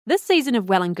This season of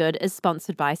Well and Good is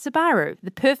sponsored by Subaru,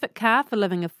 the perfect car for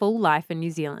living a full life in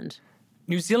New Zealand.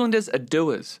 New Zealanders are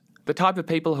doers, the type of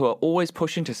people who are always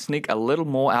pushing to sneak a little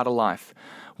more out of life.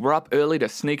 We're up early to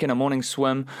sneak in a morning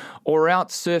swim, or we're out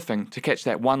surfing to catch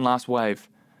that one last wave.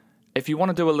 If you want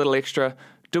to do a little extra,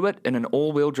 do it in an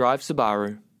all-wheel drive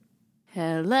Subaru.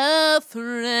 Hello,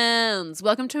 friends.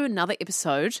 Welcome to another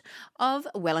episode of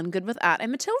Well and Good with Art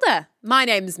and Matilda. My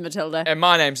name's Matilda. And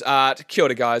my name's Art. Kia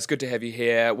ora, guys. Good to have you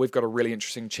here. We've got a really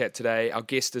interesting chat today. Our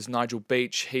guest is Nigel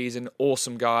Beach. He's an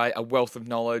awesome guy, a wealth of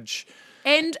knowledge.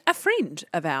 And a friend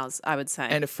of ours, I would say.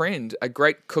 And a friend, a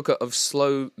great cooker of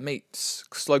slow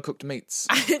cooked meats.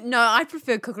 No, I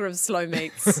prefer cooker of slow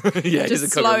meats. Yeah, he's just a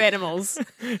cooker slow of- animals.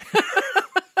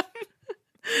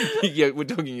 Yeah, we're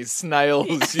talking your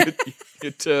snails,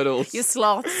 your turtles. Your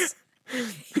sloths.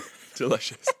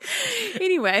 Delicious.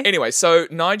 Anyway, so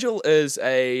Nigel is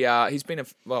he's been a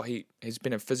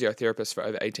physiotherapist for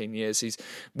over 18 years. He's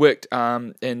worked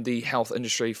in the health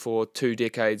industry for 2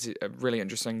 decades. A really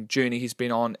interesting journey he's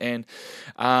been on, and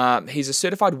he's a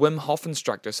certified Wim Hof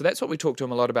instructor. So that's what we talked to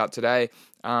him a lot about today.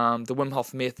 The Wim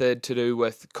Hof method to do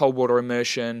with cold water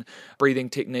immersion, breathing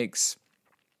techniques,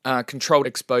 controlled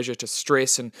exposure to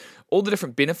stress, and all the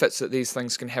different benefits that these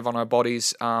things can have on our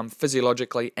bodies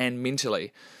physiologically and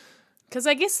mentally. because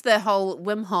I guess the whole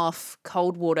Wim Hof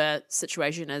cold water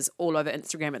situation is all over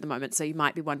Instagram at the moment. So you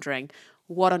might be wondering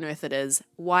what on earth it is.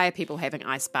 Why are people having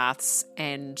ice baths?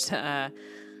 And,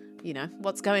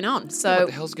 what's going on? So What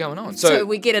the hell's going on? So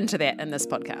we get into that in this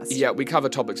podcast. Yeah, we cover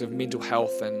topics of mental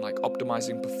health and like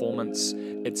optimizing performance.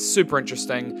 It's super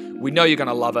interesting. We know you're going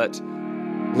to love it.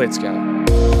 Let's go.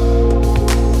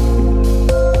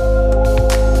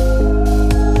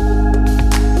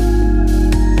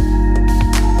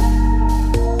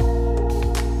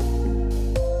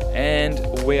 And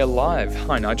we're live.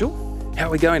 Hi, Nigel. How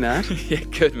are we going, Art? Yeah,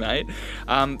 good, mate.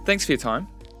 Thanks for your time.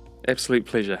 Absolute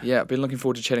pleasure. Yeah, I've been looking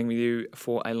forward to chatting with you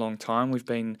for a long time. We've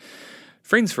been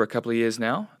friends for a couple of years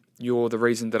now. You're the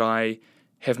reason that I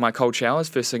have my cold showers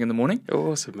first thing in the morning.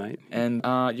 Awesome, mate. And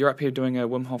you're up here doing a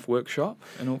Wim Hof workshop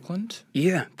in Auckland.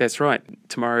 Yeah, that's right.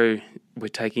 Tomorrow we're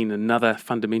taking another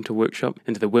fundamental workshop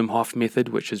into the Wim Hof method,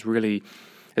 which is really,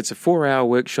 it's a 4-hour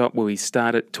workshop where we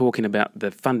started talking about the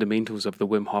fundamentals of the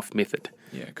Wim Hof method.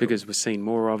 Yeah, cool. Because we're seeing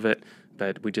more of it,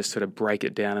 but we just sort of break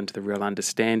it down into the real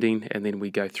understanding, and then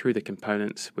we go through the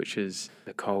components, which is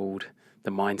the cold,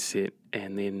 the mindset,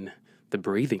 and then the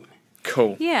breathing.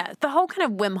 Cool. Yeah, the whole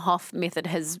kind of Wim Hof method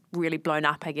has really blown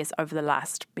up, I guess, over the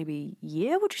last maybe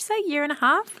year, would you say, year and a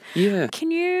half? Yeah. Can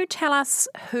you tell us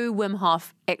who Wim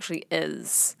Hof actually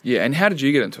is? Yeah, and how did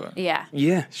you get into it? Yeah.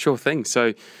 Yeah, sure thing.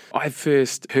 So I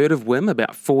first heard of Wim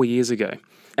about 4 years ago.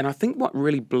 And I think what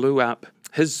really blew up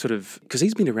his sort of, because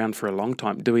he's been around for a long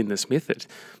time doing this method,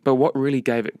 but what really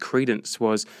gave it credence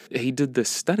was he did this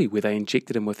study where they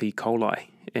injected him with E. coli,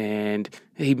 and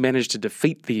he managed to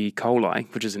defeat the E. coli,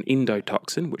 which is an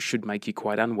endotoxin, which should make you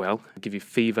quite unwell, give you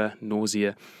fever,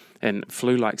 nausea, and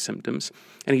flu-like symptoms,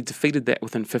 and he defeated that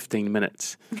within 15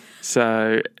 minutes.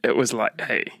 So it was like,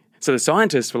 hey. So the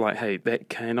scientists were like, hey, that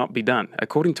cannot be done.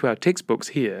 According to our textbooks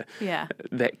here, Yeah.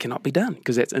 that cannot be done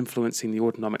because that's influencing the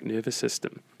autonomic nervous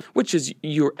system, which is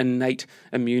your innate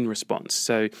immune response.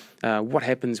 So what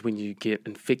happens when you get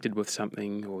infected with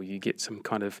something or you get some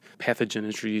kind of pathogen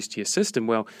introduced to your system?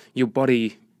 Well, your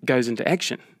body goes into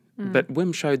action. But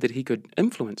Wim showed that he could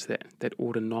influence that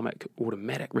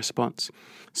automatic response.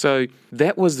 So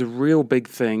that was the real big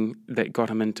thing that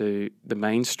got him into the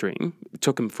mainstream. It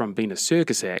took him from being a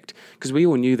circus act, because we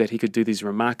all knew that he could do these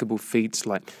remarkable feats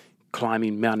like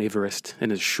climbing Mount Everest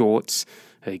in his shorts.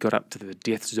 He got up to the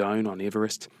death zone on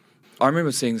Everest. I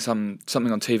remember seeing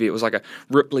something on TV. It was like a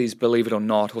Ripley's Believe It or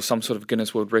Not or some sort of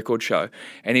Guinness World Record show,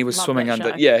 and he was Love swimming that under.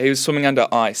 show. Yeah, he was swimming under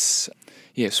ice.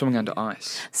 Yeah, swimming under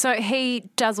ice. So he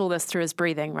does all this through his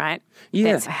breathing, right?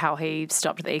 Yeah. That's how he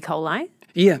stopped the E. coli.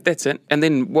 Yeah, that's it. And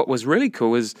then what was really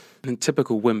cool is in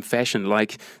typical Wim fashion,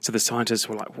 so the scientists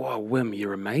were like, whoa, Wim,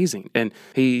 you're amazing. And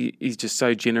he's just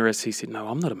so generous. He said, no,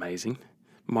 I'm not amazing.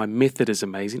 My method is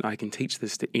amazing. I can teach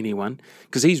this to anyone,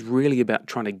 because he's really about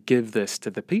trying to give this to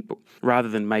the people rather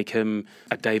than make him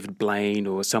a David Blaine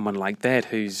or someone like that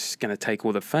who's going to take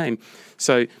all the fame.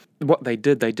 So what they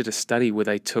did a study where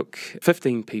they took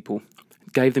 15 people,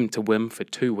 gave them to Wim for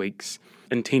 2 weeks.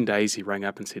 In 10 days, he rang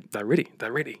up and said, they're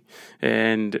ready.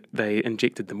 And they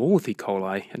injected them all with E.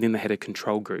 coli, and then they had a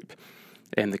control group.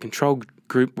 And the control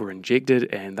group were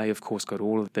injected, and they, of course, got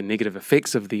all of the negative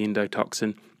effects of the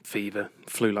endotoxin. fever,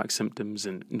 flu-like symptoms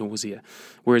and nausea.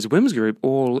 Whereas Wim's group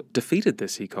all defeated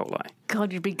this E. coli.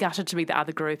 God, you'd be gutted to be the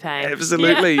other group, eh?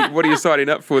 Absolutely. Yeah. What are you signing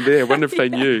up for there? I wonder if they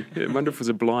knew. I wonder if it was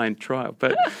a blind trial.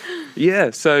 But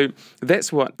yeah, so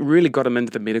that's what really got him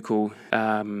into the medical.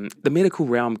 The medical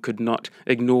realm could not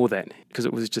ignore that because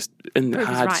it was just in the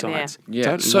hard science.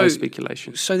 Yeah. No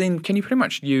speculation. So then can you pretty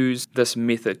much use this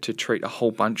method to treat a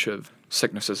whole bunch of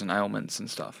sicknesses and ailments and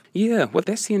stuff? Yeah, well,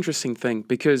 that's the interesting thing,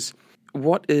 because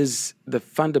what is the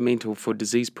fundamental for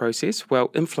disease process?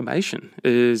 Well, inflammation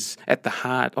is at the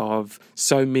heart of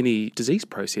so many disease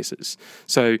processes.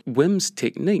 So Wim's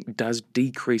technique does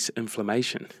decrease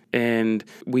inflammation, and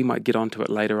we might get onto it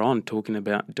later on talking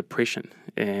about depression.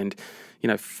 And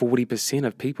 40%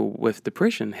 of people with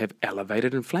depression have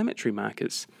elevated inflammatory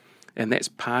markers. And that's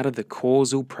part of the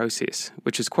causal process,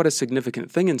 which is quite a significant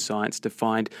thing in science, to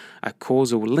find a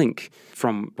causal link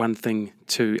from one thing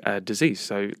to a disease.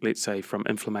 So let's say from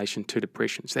inflammation to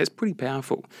depression. So that's pretty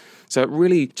powerful. So it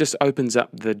really just opens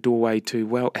up the doorway to,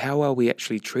 well, how are we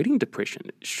actually treating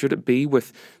depression? Should it be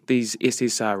with these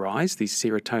SSRIs, these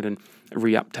serotonin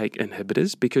reuptake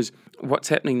inhibitors? Because what's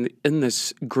happening in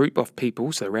this group of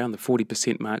people, so around the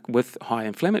 40% mark with high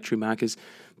inflammatory markers,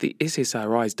 the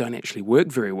SSRIs don't actually work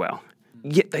very well.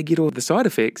 Yet they get all the side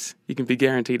effects. You can be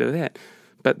guaranteed of that.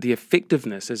 But the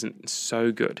effectiveness isn't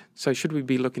so good. So should we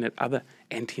be looking at other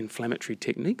anti-inflammatory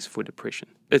techniques for depression?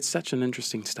 It's such an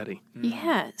interesting study.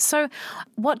 Yeah. So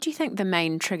what do you think the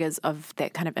main triggers of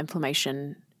that kind of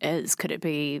inflammation is? Could it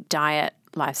be diet,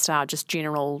 lifestyle, just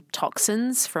general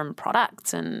toxins from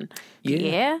products and the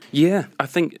air? Yeah, I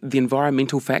think the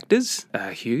environmental factors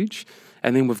are huge.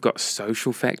 And then we've got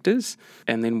social factors.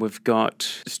 And then we've got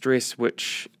stress,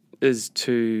 which is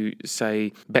to,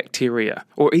 say, bacteria,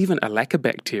 or even a lack of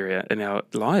bacteria in our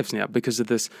lives now because of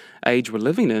this age we're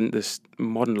living in, this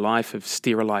modern life of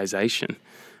sterilisation.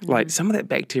 Like, some of that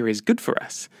bacteria is good for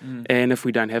us. And if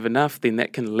we don't have enough, then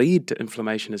that can lead to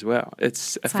inflammation as well.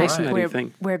 It's a fascinating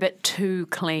thing. We're a bit too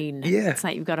clean. Yeah. It's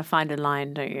like you've got to find a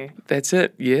line, don't you? That's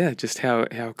it. Yeah, just how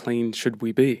clean should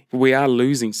we be? We are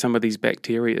losing some of these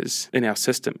bacterias in our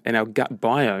system. And our gut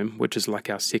biome, which is like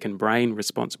our second brain,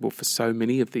 responsible for so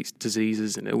many of these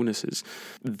diseases and illnesses,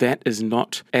 that is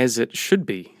not as it should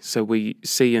be. So we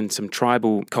see in some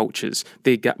tribal cultures,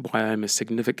 their gut biome is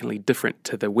significantly different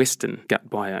to the Western gut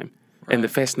biome. Right. And the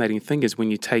fascinating thing is when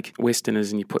you take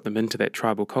Westerners and you put them into that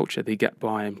tribal culture, their gut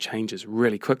biome changes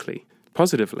really quickly,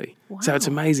 positively. Wow. So it's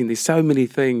amazing. There's so many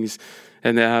things.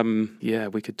 And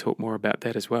we could talk more about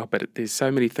that as well. But there's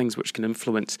so many things which can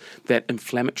influence that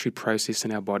inflammatory process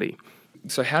in our body.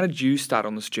 So how did you start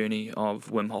on this journey of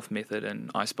Wim Hof method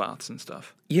and ice baths and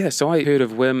stuff? Yeah, so I heard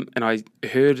of Wim and I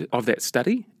heard of that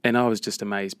study and I was just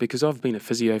amazed because I've been a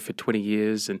physio for 20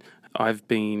 years and I've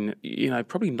been,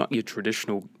 probably not your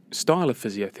traditional style of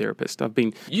physiotherapist.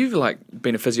 You've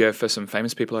been a physio for some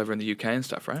famous people over in the UK and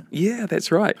stuff, right? Yeah,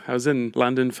 that's right. I was in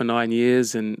London for 9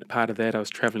 years, and part of that I was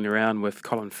travelling around with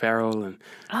Colin Farrell and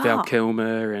Val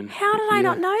Kilmer. And how did I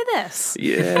not know this?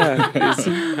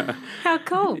 Yeah. How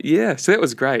cool. Yeah, so that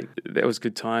was great. That was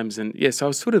good times. And so I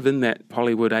was sort of in that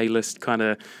Hollywood A-list kind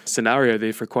of scenario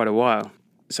there for quite a while.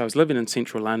 So I was living in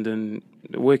central London,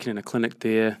 working in a clinic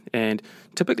there, and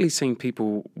typically seeing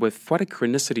people with quite a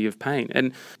chronicity of pain.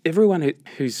 And everyone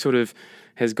who sort of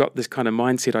has got this kind of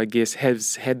mindset, I guess,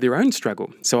 has had their own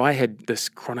struggle. So I had this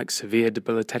chronic, severe,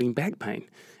 debilitating back pain.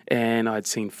 And I'd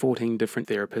seen 14 different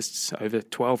therapists over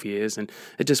 12 years, and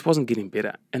it just wasn't getting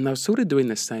better. And they were sort of doing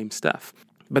the same stuff.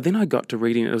 But then I got to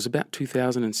reading, it was about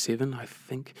 2007, I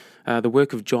think, the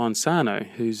work of John Sarno,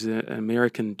 who's an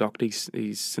American doctor.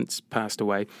 He's since passed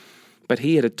away. But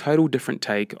he had a total different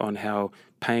take on how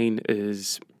pain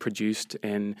is produced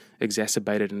and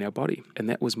exacerbated in our body. And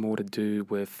that was more to do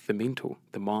with the mental,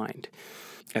 the mind.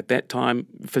 At that time,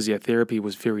 physiotherapy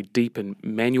was very deep in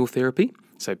manual therapy,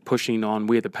 so pushing on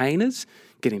where the pain is,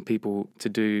 getting people to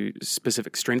do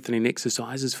specific strengthening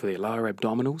exercises for their lower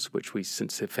abdominals, which we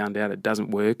since have found out it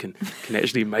doesn't work and can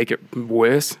actually make it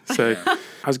worse. So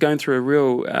I was going through a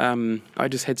real, I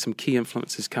just had some key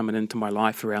influences coming into my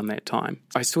life around that time.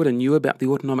 I sort of knew about the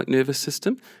autonomic nervous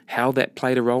system, how that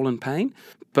played a role in pain,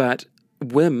 but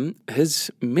Wim,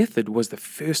 his method was the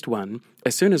first one.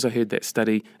 As soon as I heard that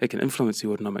study, it can influence the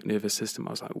autonomic nervous system, I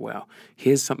was like, wow,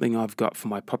 here's something I've got for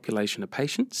my population of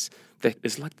patients that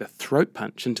is like the throat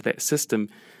punch into that system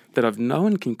that I've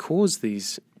known can cause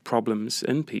these problems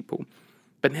in people.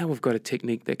 But now we've got a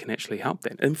technique that can actually help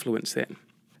that, influence that.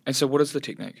 And so what is the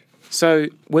technique? So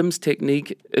Wim's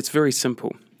technique, it's very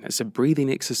simple. It's a breathing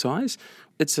exercise.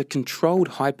 It's a controlled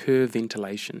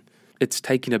hyperventilation. It's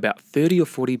taking about 30 or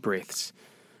 40 breaths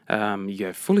You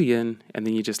go fully in, and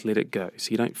then you just let it go.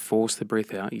 So you don't force the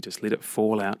breath out, you just let it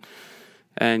fall out.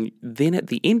 And then at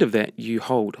the end of that, you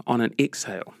hold on an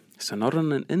exhale. So not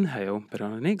on an inhale, but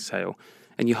on an exhale.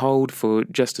 And you hold for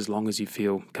just as long as you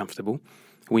feel comfortable.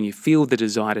 When you feel the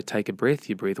desire to take a breath,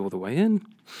 you breathe all the way in.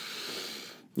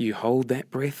 You hold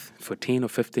that breath for 10 or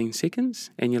 15 seconds,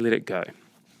 and you let it go.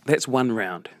 That's one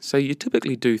round. So you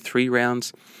typically do 3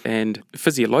 rounds, and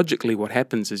physiologically what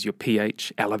happens is your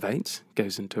pH elevates,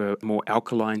 goes into a more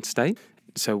alkaline state.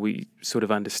 So we sort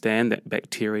of understand that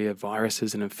bacteria,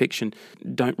 viruses and infection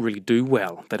don't really do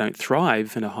well. They don't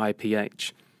thrive in a high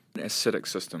pH. Acidic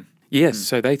system. Yes,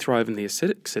 so they thrive in the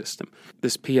acidic system.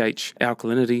 This pH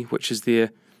alkalinity, which is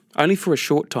there only for a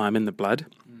short time in the blood,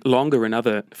 longer in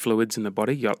other fluids in the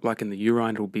body, like in the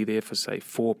urine, it'll be there for, say,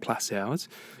 4+ hours.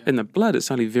 In the blood,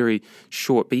 it's only very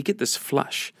short, but you get this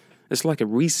flush. It's like a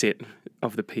reset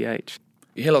of the pH.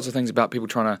 You hear lots of things about people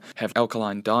trying to have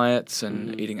alkaline diets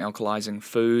and eating alkalizing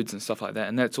foods and stuff like that,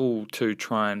 and that's all to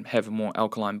try and have a more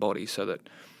alkaline body so that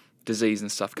disease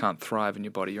and stuff can't thrive in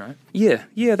your body, right? Yeah,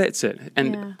 that's it.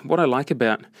 And what I like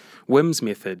about Wim's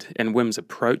method and Wim's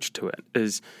approach to it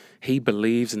is he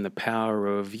believes in the power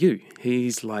of you.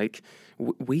 He's like,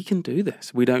 we can do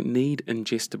this. We don't need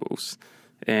ingestibles.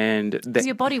 And because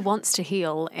your body wants to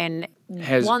heal and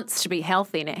wants to be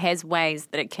healthy, and it has ways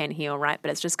that it can heal, right?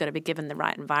 But it's just got to be given the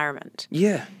right environment.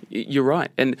 Yeah, you're right.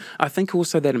 And I think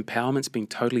also that empowerment's been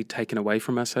totally taken away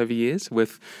from us over years,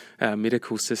 with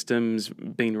medical systems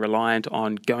being reliant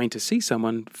on going to see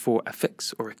someone for a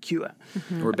fix or a cure.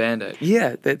 Or a Band-Aid.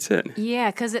 Yeah, that's it. Yeah,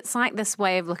 because it's like this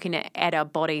way of looking at our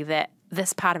body, that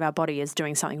this part of our body is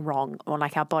doing something wrong, or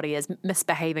like our body is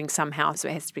misbehaving somehow, so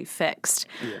it has to be fixed.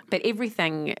 Yeah. But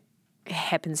everything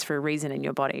happens for a reason in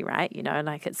your body, right? You know,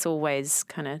 like it's always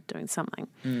kind of doing something.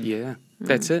 Yeah,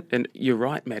 that's it. And you're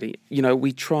right, Maddie. You know,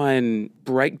 we try and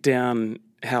break down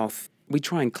health. We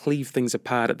try and cleave things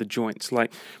apart at the joints.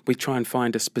 Like we try and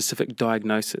find a specific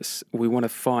diagnosis. We want to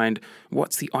find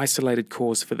what's the isolated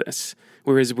cause for this,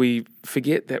 whereas we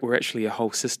forget that we're actually a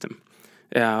whole system.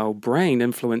 Our brain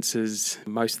influences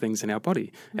most things in our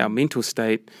body. Our mental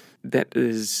state, that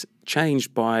is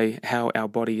changed by how our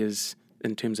body is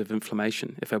in terms of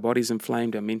inflammation. If our body's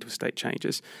inflamed, our mental state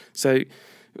changes. So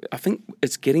I think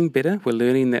it's getting better. We're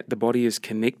learning that the body is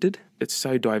connected. It's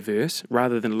so diverse,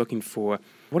 rather than looking for,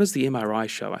 what does the MRI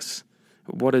show us?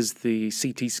 What does the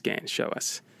CT scan show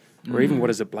us? Or even what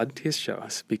does a blood test show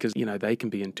us? Because, you know, they can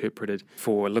be interpreted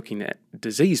for looking at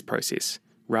disease process,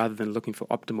 rather than looking for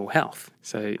optimal health.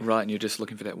 So right, and you're just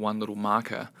looking for that one little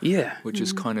marker, which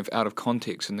is kind of out of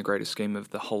context in the greater scheme of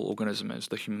the whole organism as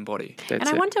the human body. And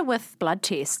I wonder with blood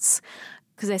tests,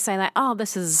 because they say like, oh,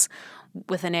 this is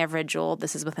with an average or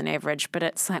this is with an average, but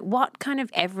it's like, what kind of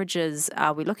averages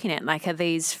are we looking at? Like, are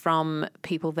these from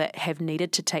people that have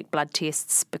needed to take blood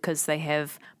tests because they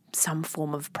have some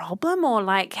form of problem, or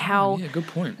like how... Yeah, good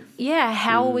point. Yeah,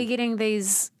 how are we getting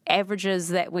these averages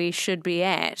that we should be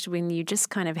at when you just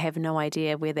kind of have no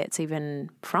idea where that's even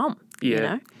from? Yeah, you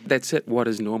know? That's it. What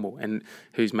is normal, and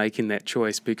who's making that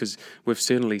choice? Because we've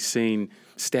certainly seen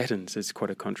statins is quite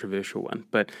a controversial one,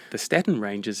 but the statin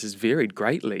ranges has varied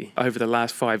greatly over the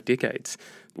last 5 decades.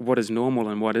 What is normal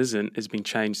and what isn't has been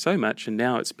changed so much, and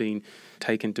now it's been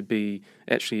taken to be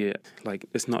actually like,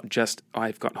 it's not just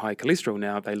I've got high cholesterol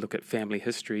now. They look at family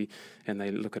history and they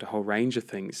look at a whole range of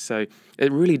things. So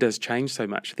it really does change so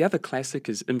much. The other classic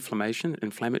is inflammation,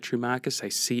 inflammatory markers, say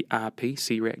CRP,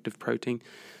 C-reactive protein.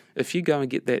 If you go and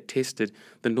get that tested,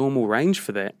 the normal range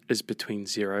for that is between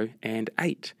 0 and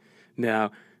 8.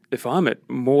 Now, if I'm at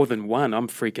more than 1, I'm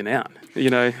freaking out. You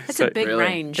know, that's a big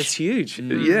range. It's huge.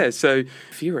 Yeah. So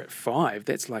if you're at 5,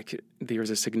 that's like there is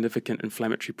a significant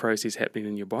inflammatory process happening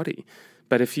in your body.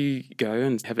 But if you go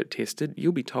and have it tested,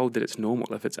 you'll be told that it's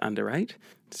normal if it's under 8.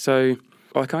 So,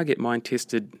 like, I get mine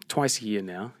tested twice a year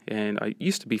now, and I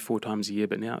used to be 4 times a year,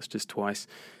 but now it's just twice.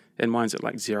 And mine's at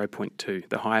like 0.2.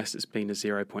 The highest it's been is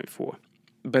 0.4.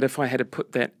 But if I had to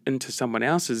put that into someone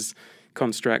else's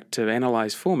construct to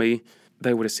analyse for me,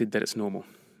 they would have said that it's normal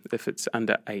if it's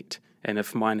under 8. And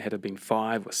if mine had been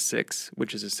 5 or 6,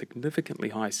 which is a significantly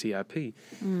high CRP,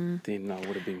 then I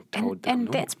would have been told that I'm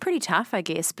normal. That's pretty tough, I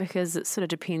guess, because it sort of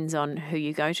depends on who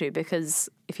you go to. Because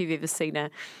if you've ever seen a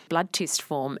blood test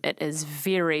form, it is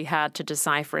very hard to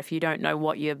decipher if you don't know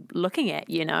what you're looking at,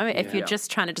 you know? If you're just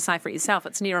trying to decipher it yourself,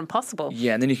 it's near impossible.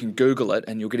 Yeah, and then you can Google it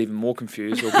and you'll get even more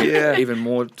confused or get even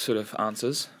more sort of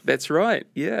answers. That's right,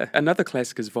 yeah. Another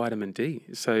classic is vitamin D.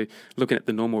 So looking at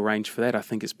the normal range for that, I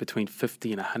think it's between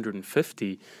 50 and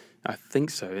 150, I think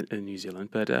so, in New Zealand.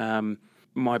 But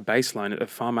my baseline,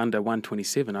 if I'm under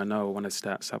 127, I know I want to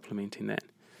start supplementing that.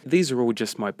 These are all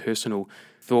just my personal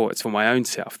thoughts for my own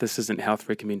self. This isn't health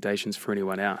recommendations for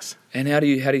anyone else. And how do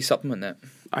you supplement that?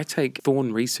 I take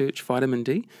Thorne Research vitamin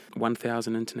D,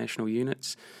 1,000 international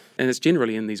units, and it's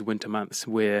generally in these winter months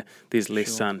where there's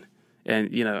less sun. And,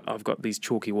 I've got these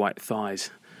chalky white thighs,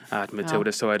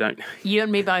 Matilda, so I don't... You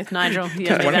and me both, Nigel.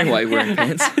 Wondering why you're wearing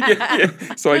pants.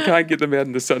 So I can't get them out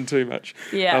in the sun too much.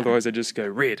 Yeah. Otherwise I just go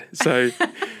red. So...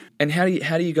 And how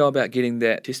do you go about getting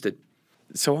that tested?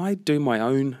 So I do my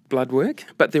own blood work,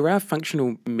 but there are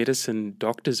functional medicine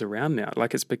doctors around now.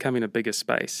 Like, it's becoming a bigger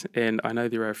space. And I know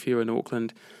there are a few in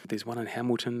Auckland. There's one in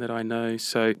Hamilton that I know.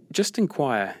 So just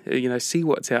inquire, see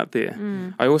what's out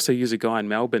there. I also use a guy in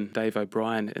Melbourne, Dave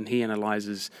O'Brien, and he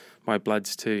analyses my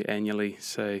bloods too annually.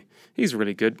 So he's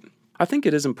really good. I think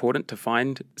it is important to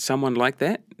find someone like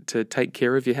that to take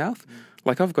care of your health.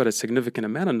 Like, I've got a significant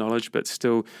amount of knowledge, but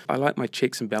still, I like my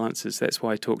checks and balances. That's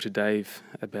why I talk to Dave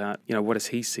about, what does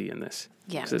he see in this?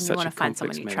 Yeah, it's you want to find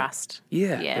someone you trust.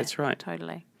 Yeah, that's right.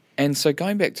 Totally. And so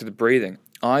going back to the breathing,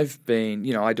 I've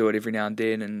been, I do it every now and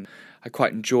then, and I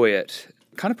quite enjoy it.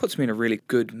 It kind of puts me in a really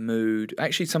good mood. I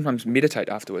actually sometimes meditate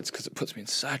afterwards because it puts me in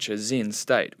such a zen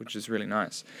state, which is really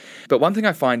nice. But one thing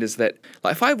I find is that,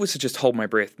 like, if I was to just hold my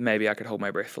breath, maybe I could hold my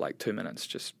breath for like 2 minutes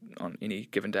just on any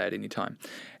given day at any time.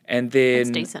 And then... That's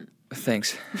decent.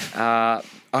 Thanks. I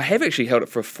have actually held it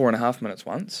for 4.5 minutes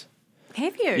once.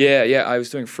 Have you? Yeah. I was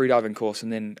doing a freediving course,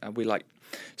 and then we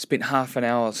spent half an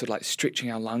hour sort of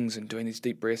stretching our lungs and doing these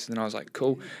deep breaths, and then I was like,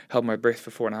 cool, held my breath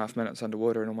for 4.5 minutes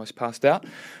underwater and almost passed out. It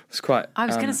was quite... I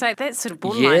was going to say, that's sort of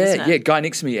borderline, isn't it? Yeah, guy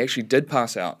next to me actually did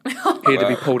pass out. He had to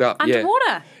be pulled up. Underwater?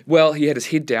 Yeah. Well, he had his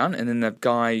head down, and then the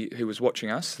guy who was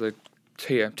watching us, the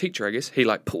teacher, I guess, he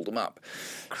pulled him up.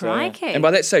 Crikey. And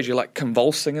by that stage, you're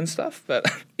convulsing and stuff. But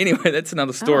anyway, that's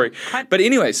another story. But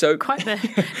anyway, so... Quite the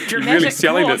dramatic really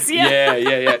selling course, it.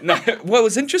 Yeah. No, well, it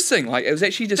was interesting. It was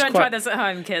actually just Don't try this at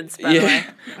home, kids, by the way.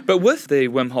 But with the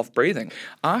Wim Hof breathing,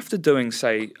 after doing,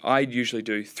 say, I usually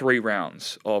do 3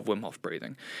 rounds of Wim Hof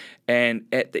breathing. And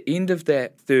at the end of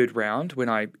that 3rd round, when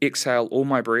I exhale all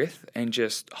my breath and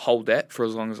just hold that for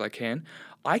as long as I can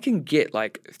get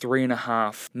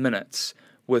 3.5 minutes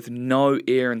with no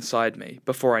air inside me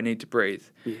before I need to breathe.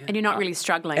 Yeah. And you're not really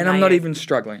struggling, and I'm not even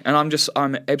struggling. And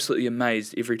I'm absolutely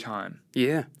amazed every time.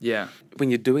 Yeah. Yeah. When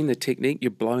you're doing the technique, you're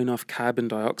blowing off carbon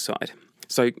dioxide.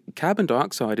 So carbon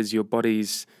dioxide is your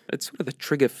body's, it's sort of the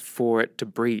trigger for it to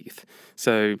breathe.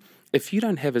 So if you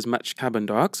don't have as much carbon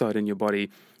dioxide in your body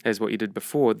as what you did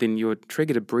before, then your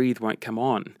trigger to breathe won't come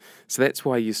on. So that's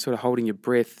why you're sort of holding your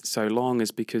breath so long,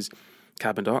 is because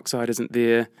carbon dioxide isn't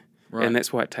there, and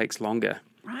that's why it takes longer.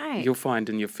 Right. You'll find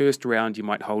in your first round you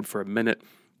might hold for a minute,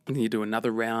 and then you do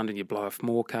another round and you blow off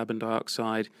more carbon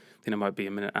dioxide. Then it might be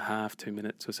 1.5 minutes, 2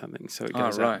 minutes or something. So it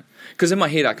goes up. Because in my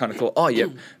head I kind of thought,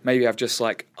 maybe I've just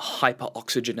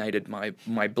hyper-oxygenated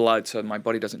my blood so my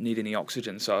body doesn't need any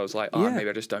oxygen. So I was like, maybe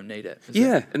I just don't need it.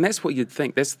 And that's what you'd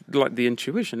think. That's like the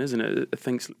intuition, isn't it? It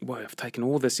thinks, well, I've taken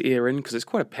all this air in, because it's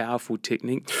quite a powerful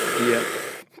technique. Yeah.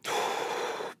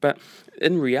 But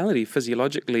in reality,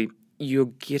 physiologically, you're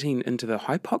getting into the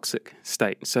hypoxic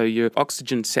state. So your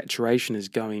oxygen saturation is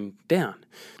going down,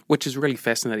 which is really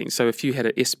fascinating. So if you had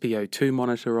an SpO2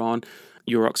 monitor on,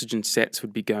 your oxygen sats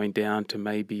would be going down to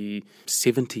maybe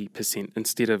 70%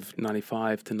 instead of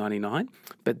 95 to 99.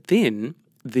 But then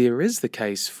there is the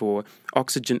case for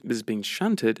oxygen is being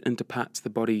shunted into parts of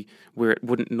the body where it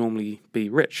wouldn't normally be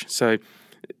rich. So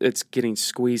it's getting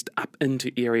squeezed up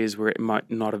into areas where it might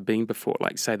not have been before,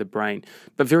 like, say, the brain.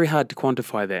 But very hard to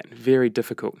quantify that, very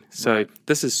difficult. So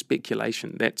this is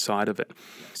speculation, that side of it.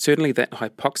 Certainly that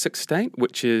hypoxic state,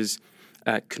 which is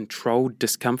controlled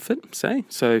discomfort, say.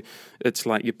 So it's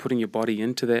like you're putting your body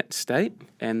into that state,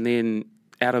 and then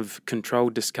out of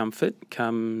controlled discomfort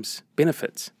comes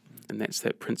benefits. And that's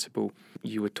that principle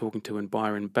you were talking to in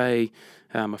Byron Bay.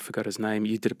 I forgot his name.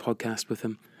 You did a podcast with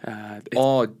him. Chap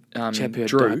who had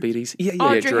Drew. diabetes. Drew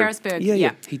Harrisberg.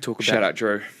 Yeah. He talked about... Shout out,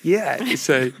 Drew. Yeah.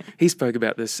 So he spoke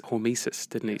about this hormesis,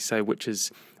 didn't he? So which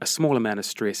is a small amount of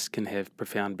stress can have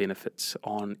profound benefits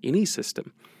on any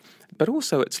system. But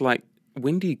also it's like,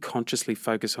 when do you consciously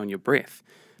focus on your breath?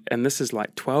 And this is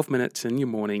like 12 minutes in your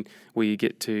morning where you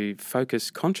get to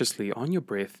focus consciously on your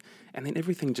breath, and then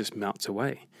everything just melts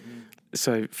away.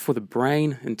 So for the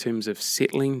brain, in terms of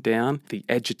settling down, the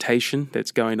agitation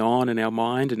that's going on in our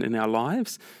mind and in our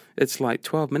lives, it's like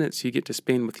 12 minutes you get to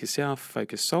spend with yourself,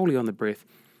 focus solely on the breath,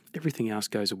 everything else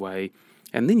goes away,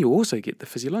 and then you also get the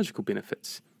physiological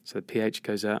benefits. So the pH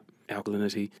goes up,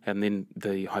 alkalinity, and then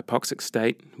the hypoxic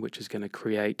state, which is going to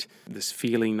create this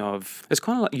feeling of, it's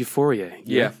kind of like euphoria.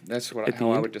 Yeah, that's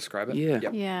how I would describe it. Yeah.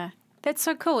 Yep. Yeah. That's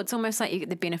so cool. It's almost like you get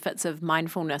the benefits of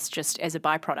mindfulness just as a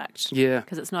byproduct. Yeah.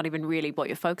 Because it's not even really what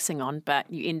you're focusing on,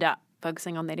 but you end up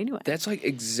focusing on that anyway. That's like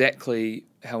exactly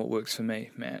how it works for me,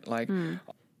 Matt. Like,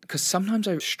 because sometimes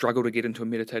I struggle to get into a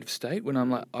meditative state when I'm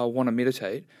like, I want to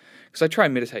meditate. Because I try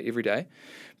and meditate every day.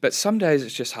 But some days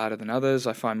it's just harder than others.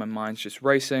 I find my mind's just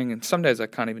racing. And some days I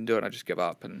can't even do it. I just give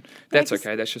up. And that's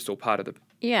okay. That's just all part of the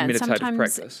and meditative sometimes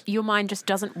practice. your mind just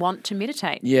doesn't want to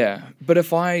meditate. Yeah. But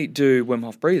if I do Wim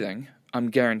Hof breathing, I'm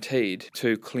guaranteed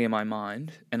to clear my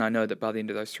mind. And I know that by the end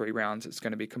of those 3 rounds, it's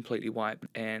going to be completely wiped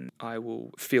and I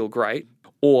will feel great.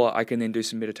 Or I can then do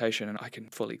some meditation and I can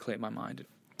fully clear my mind.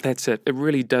 That's it. It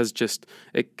really does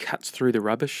it cuts through the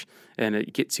rubbish and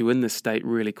it gets you in this state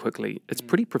really quickly. It's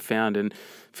pretty profound. And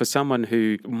for someone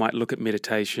who might look at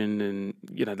meditation and,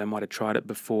 they might have tried it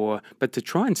before, but to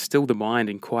try and still the mind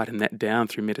and quieten that down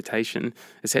through meditation,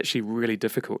 it's actually really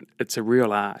difficult. It's a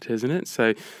real art, isn't it?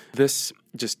 So this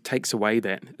just takes away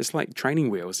that. It's like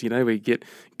training wheels, we get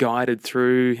guided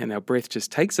through and our breath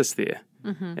just takes us there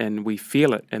and we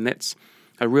feel it. And that's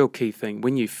a real key thing.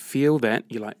 When you feel that,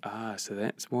 you're like, so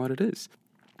that's what it is.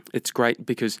 It's great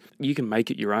because you can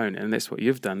make it your own, and that's what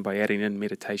you've done by adding in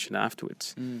meditation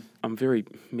afterwards. I'm very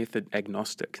method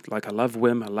agnostic. Like, I love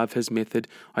Wim, I love his method.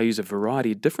 I use a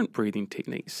variety of different breathing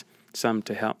techniques, some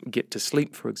to help get to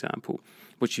sleep, for example,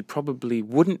 which you probably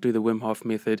wouldn't do the Wim Hof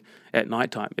method at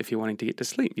nighttime if you're wanting to get to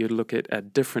sleep. You'd look at a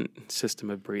different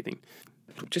system of breathing.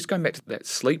 Just going back to that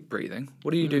sleep breathing,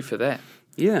 what do you do for that?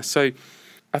 Yeah, so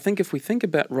I think if we think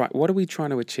about, what are we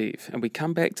trying to achieve? And we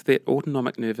come back to that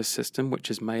autonomic nervous system,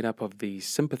 which is made up of the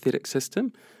sympathetic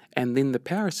system and then the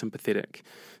parasympathetic.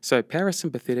 So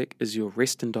parasympathetic is your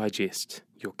rest and digest,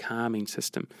 your calming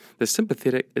system. The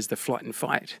sympathetic is the flight and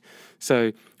fight.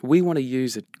 So we want to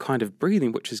use a kind of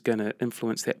breathing which is going to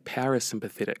influence that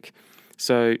parasympathetic.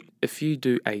 So if you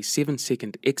do a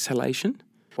 7-second exhalation,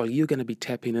 you're going to be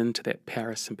tapping into that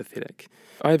parasympathetic.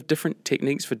 I have different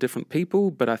techniques for different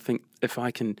people, but I think if I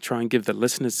can try and give the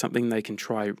listeners something they can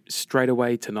try straight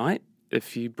away tonight,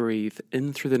 if you breathe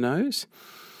in through the nose,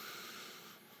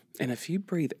 and if you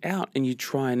breathe out and you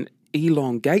try and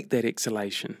elongate that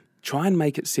exhalation, try and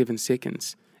make it 7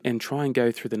 seconds, and try and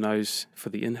go through the nose for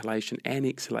the inhalation and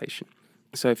exhalation.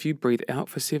 So if you breathe out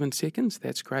for 7 seconds,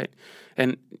 that's great.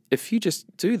 And if you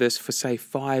just do this for, say,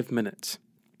 5 minutes,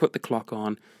 put the clock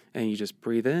on and you just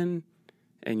breathe in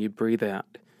and you breathe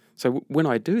out. So when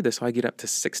I do this, I get up to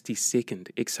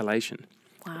 60-second exhalation.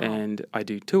 Wow. And I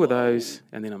do 2 of those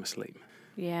and then I'm asleep.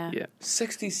 Yeah.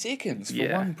 60 seconds for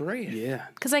one breath. Yeah.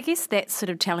 Because I guess that's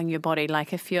sort of telling your body,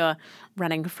 like if you're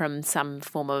running from some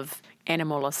form of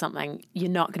animal or something, you're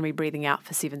not going to be breathing out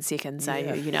for 7 seconds, are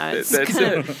you? It's That's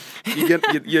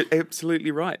it. You're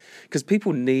absolutely right. Because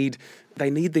people need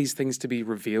these things to be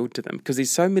revealed to them. Because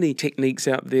there's so many techniques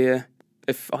out there.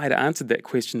 If I had answered that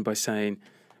question by saying,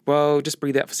 well, just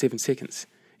breathe out for 7 seconds,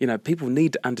 people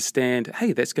need to understand,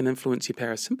 hey, that's going to influence your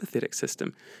parasympathetic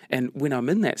system. And when I'm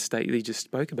in that state, you just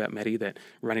spoke about, Maddie, that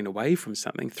running away from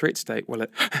something, threat state,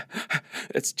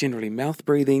 it's generally mouth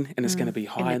breathing and it's going to be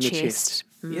high in the chest.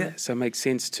 Yeah, so it makes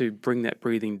sense to bring that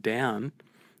breathing down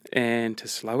and to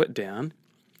slow it down,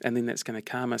 and then that's going to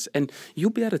calm us. And you'll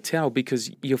be able to tell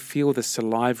because you'll feel the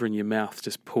saliva in your mouth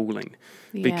just pooling,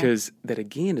 because that,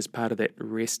 again, is part of that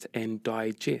rest and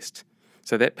digest.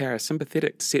 So that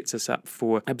parasympathetic sets us up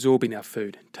for absorbing our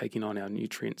food, taking on our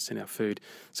nutrients in our food.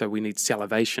 So we need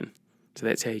salivation. So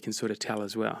that's how you can sort of tell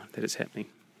as well that it's happening.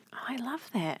 I love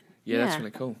that. Yeah, that's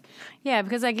really cool. Yeah,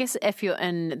 because I guess if you're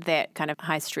in that kind of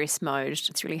high stress mode,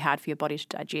 it's really hard for your body to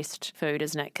digest food,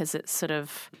 isn't it? Because it sort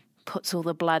of puts all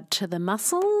the blood to the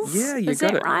muscles. Yeah, you Is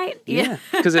got that it. right? Yeah,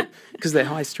 because that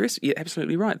high stress, you're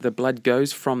absolutely right. The blood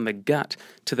goes from the gut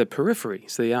to the periphery,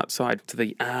 so the outside, to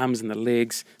the arms and the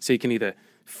legs, so you can either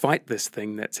fight this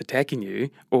thing that's attacking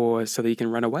you or so that you can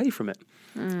run away from it.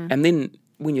 And then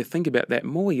when you think about that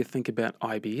more, you think about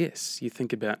IBS, you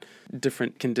think about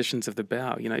different conditions of the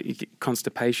bowel, you get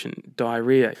constipation,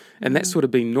 diarrhea, and that's sort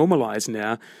of being normalized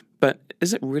now. But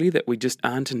is it really that we just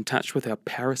aren't in touch with our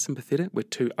parasympathetic? We're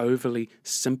too overly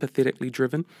sympathetically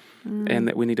driven, and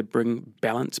that we need to bring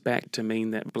balance back to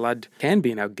mean that blood can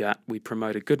be in our gut. We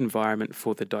promote a good environment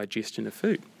for the digestion of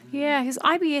food. Yeah, because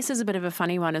IBS is a bit of a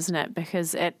funny one, isn't it?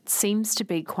 Because it seems to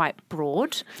be quite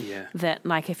broad. Yeah. That,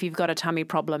 like, if you've got a tummy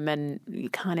problem and you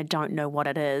kind of don't know what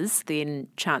it is, then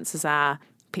chances are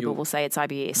people will say it's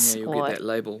IBS. Yeah, you'll or get that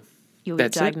label. You'll get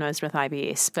That's it. diagnosed with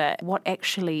IBS. But what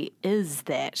actually is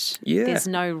that? Yeah. There's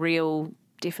no real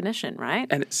definition, right?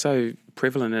 And it's so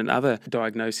prevalent in other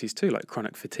diagnoses too, like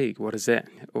chronic fatigue. What is that?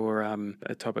 Or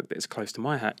a topic that's close to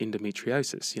my heart,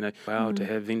 endometriosis. To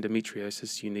have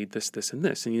endometriosis, you need this, this, and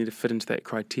this, and you need to fit into that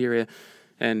criteria.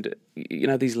 And,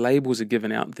 these labels are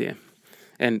given out there.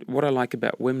 And what I like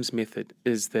about Wim's method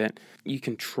is that you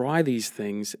can try these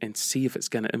things and see if it's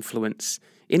going to influence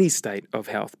any state of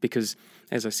health, because,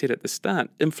 as I said at the start,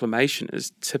 inflammation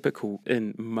is typical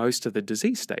in most of the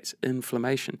disease states,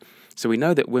 inflammation. So we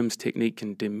know that Wim's technique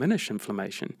can diminish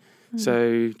inflammation.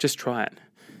 So just try it.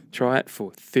 Try it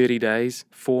for 30 days,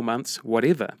 4 months,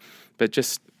 whatever. But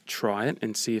just try it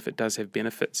and see if it does have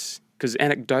benefits. Because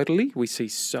anecdotally, we see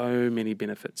so many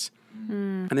benefits.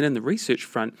 And then in the research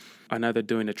front, I know they're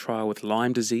doing a trial with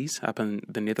Lyme disease up in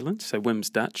the Netherlands, so Wim's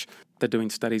Dutch. They're doing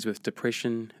studies with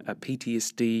depression,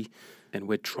 PTSD, and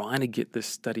we're trying to get this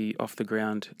study off the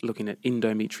ground looking at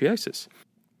endometriosis.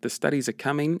 The studies are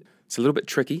coming. It's a little bit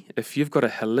tricky. If you've got a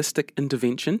holistic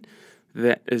intervention,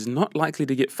 that is not likely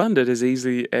to get funded as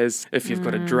easily as if you've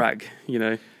got a drug,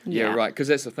 Yeah, right, because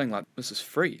that's the thing, like, this is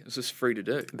free. This is free to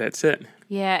do. That's it.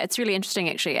 Yeah, it's really interesting,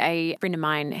 actually. A friend of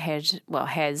mine has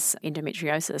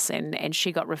endometriosis, and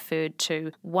she got referred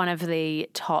to one of the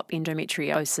top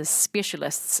endometriosis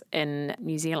specialists in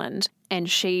New Zealand, and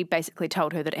she basically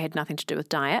told her that it had nothing to do with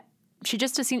diet. She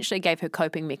just essentially gave her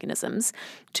coping mechanisms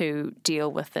to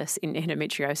deal with this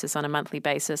endometriosis on a monthly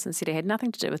basis and said it had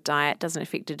nothing to do with diet, doesn't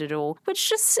affect it at all, which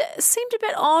just seemed a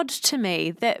bit odd to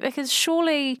me, because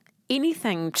surely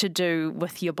anything to do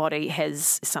with your body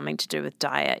has something to do with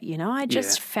diet. I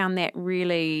just found that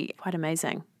really quite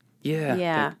amazing.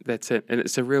 Yeah. That's it. And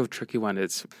it's a real tricky one.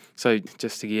 So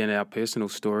just again, our personal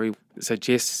story. So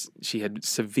Jess, she had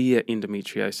severe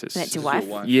endometriosis. That's your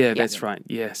wife? Yeah, that's right.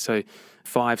 Yeah. So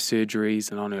 5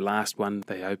 surgeries, and on her last one,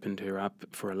 they opened her up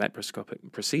for a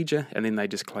laparoscopic procedure, and then they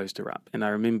just closed her up. And I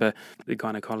remember the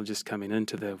gynecologist coming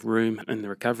into the room, in the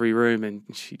recovery room, and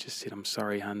she just said, "I'm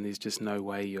sorry, hon, there's just no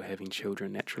way you're having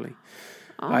children naturally."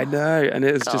 Oh, I know, and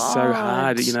it was just so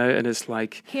hard, and it's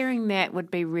like... Hearing that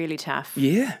would be really tough.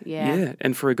 Yeah.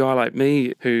 And for a guy like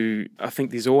me, who I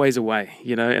think there's always a way,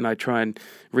 and I try and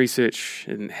research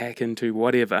and hack into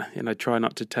whatever, and I try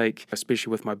not to take,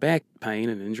 especially with my back pain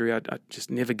and injury, I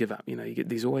just never give up,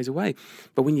 there's always a way.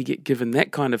 But when you get given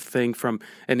that kind of thing from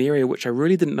an area which I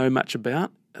really didn't know much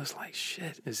about, I was like,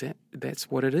 shit,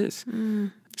 that's what it is.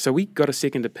 So we got a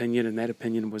second opinion, and that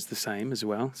opinion was the same as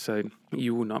well. So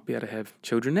you will not be able to have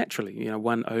children naturally.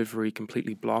 One ovary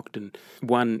completely blocked and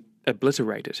one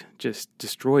obliterated, just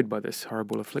destroyed by this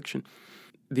horrible affliction.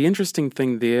 The interesting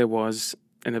thing there was,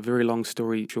 in a very long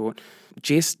story short,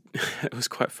 Jess, it was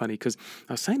quite funny because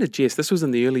I was saying to Jess, this was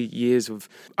in the early years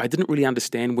I didn't really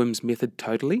understand Wim's method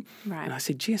totally. Right. And I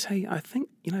said, Jess, hey, I think,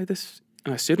 this,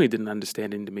 and I certainly didn't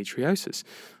understand endometriosis.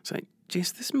 So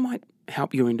Jess, this might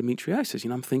help your endometriosis.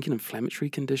 I'm thinking inflammatory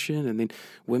condition, and then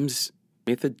Wim's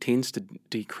method tends to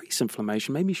decrease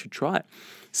inflammation. Maybe you should try it.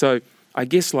 So I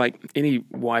guess like any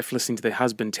wife listening to their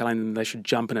husband telling them they should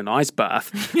jump in an ice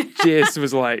bath, Jess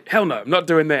was like, hell no, I'm not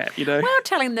doing that, Well,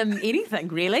 telling them anything,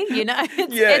 really,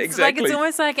 Exactly. Like, it's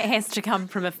almost like it has to come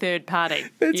from a third party,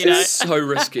 It's so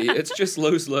risky. It's just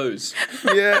lose-lose.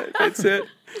 Yeah, that's it.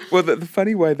 Well, the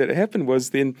funny way that it happened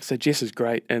was then, so Jess is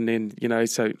great, and then,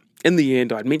 so in the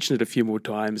end, I'd mentioned it a few more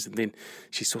times, and then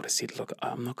she sort of said, look,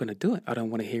 I'm not going to do it. I don't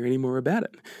want to hear any more about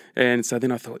it. And so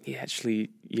then I thought, I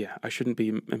shouldn't be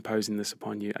imposing this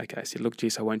upon you. Okay, I said, look,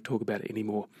 Jess, I won't talk about it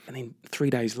anymore. And then 3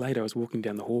 days later, I was walking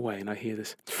down the hallway, and I hear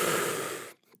this.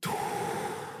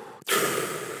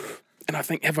 And I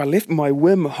think, have I left my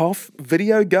Wim Hof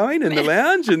video going in the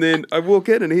lounge? And then I walk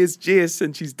in, and here's Jess,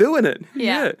 and she's doing it.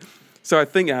 Yeah. So I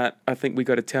think we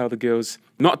got to tell the girls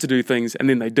not to do things, and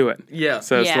then they do it. Yeah.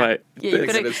 So it's like... you've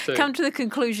got to come to the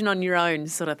conclusion on your own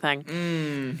sort of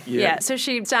thing. Yeah. So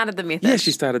she started the method. Yeah,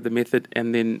 she started the method,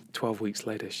 and then 12 weeks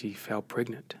later, she fell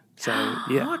pregnant. So,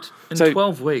 yeah. What? In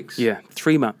 12 weeks? Yeah,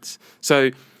 3 months. So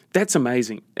that's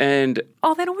amazing. And...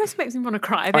 Oh, that almost makes me want to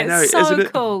cry. That's I know, so isn't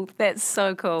it? cool. That's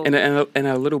so cool. And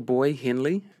our little boy,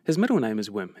 Henley, his middle name is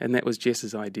Wim, and that was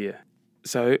Jess's idea.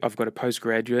 So I've got a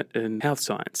postgraduate in health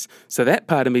science. So that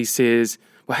part of me says,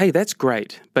 well, hey, that's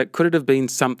great, but could it have been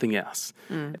something else?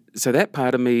 So that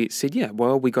part of me said,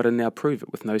 we got to now prove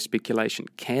it with no speculation.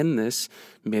 Can this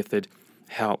method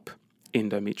help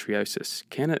endometriosis?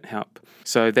 Can it help?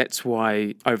 So that's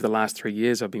why over the last 3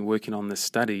 years I've been working on this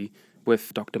study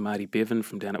with Dr. Marty Bevan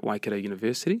from down at Waikato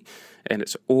University, and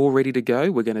it's all ready to go.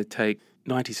 We're going to take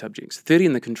 90 subjects, 30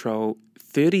 in the control,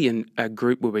 30 in a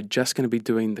group where we're just going to be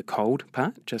doing the cold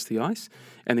part, just the ice,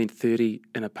 and then 30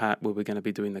 in a part where we're going to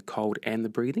be doing the cold and the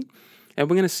breathing. And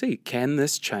we're going to see, can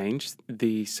this change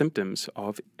the symptoms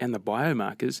and the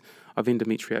biomarkers of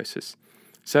endometriosis?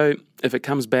 So if it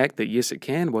comes back that yes, it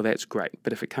can, well, that's great.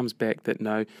 But if it comes back that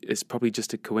no, it's probably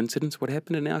just a coincidence what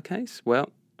happened in our case, well,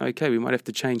 okay, we might have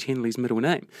to change Henley's middle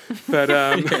name. But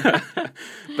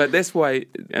but that's why,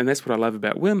 and that's what I love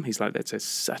about Wim. He's like, that's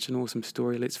such an awesome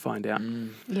story. Let's find out.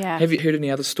 Yeah. Have you heard any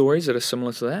other stories that are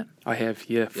similar to that? I have,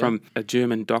 from a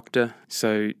German doctor.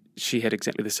 So she had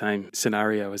exactly the same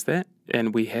scenario as that.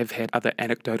 And we have had other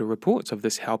anecdotal reports of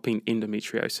this helping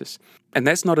endometriosis. And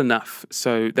that's not enough.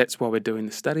 So that's why we're doing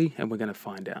the study, and we're going to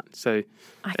find out. So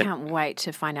I can't wait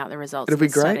to find out the results It'll of the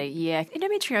be great. study. Yeah.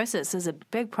 Endometriosis is a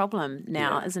big problem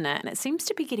now, isn't it? And it seems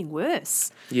to be getting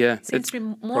worse. yeah, It seems to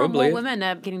be more and more women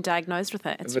are getting diagnosed with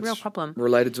it. It's a real problem.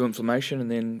 Related to inflammation, and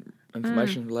then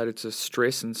inflammation related to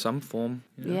stress in some form.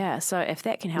 Yeah, so if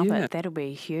that can help it, that'll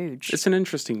be huge. it's an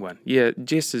interesting one. Yeah,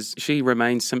 Jess she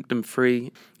remains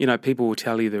symptom-free. People will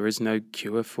tell you there is no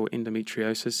cure for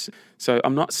endometriosis. So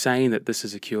I'm not saying that this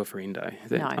is a cure for endo.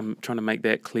 No. I'm trying to make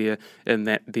that clear, in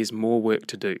that there's more work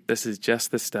to do. This is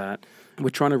just the start. We're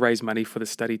trying to raise money for the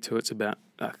study too.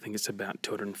 I think it's about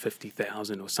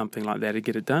 250,000 or something like that to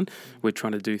get it done. We're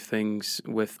trying to do things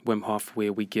with Wim Hof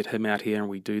where we get him out here and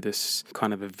we do this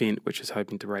kind of event, which is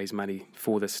hoping to raise money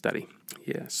for this study.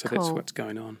 Yeah, so that's Cool. what's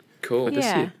going on. Cool. this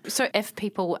Yeah. year. So if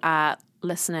people are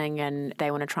listening and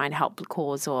they want to try and help the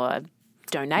cause or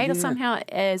donate or somehow,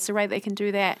 is there a way they can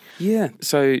do that? Yeah,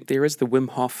 so there is the Wim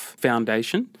Hof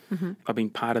Foundation. I've been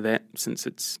part of that since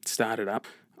it's started up.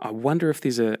 I wonder if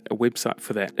there's a website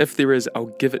for that. If there is, I'll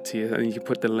give it to you, and you can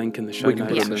put the link in the show We notes. can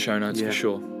put it in the show notes Yeah. for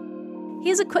sure.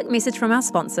 Here's a quick message from our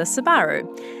sponsor, Subaru.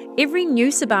 Every new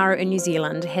Subaru in New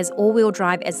Zealand has all-wheel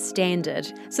drive as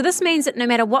standard. So this means that no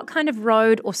matter what kind of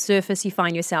road or surface you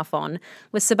find yourself on,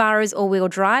 with Subaru's all-wheel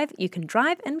drive, you can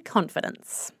drive in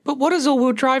confidence. But what does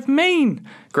all-wheel drive mean?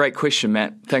 Great question,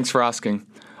 Matt. Thanks for asking.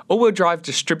 All-wheel drive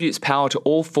distributes power to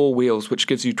all four wheels, which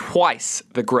gives you twice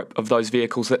the grip of those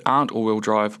vehicles that aren't all-wheel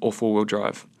drive or four-wheel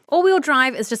drive. All-wheel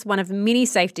drive is just one of many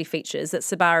safety features that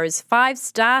Subaru's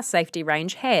 5-star safety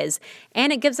range has,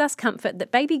 and it gives us comfort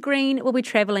that Baby Green will be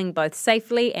travelling both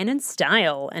safely and in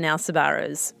style in our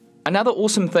Subarus. Another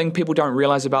awesome thing people don't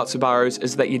realise about Subarus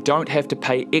is that you don't have to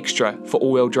pay extra for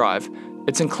all-wheel drive.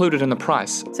 It's included in the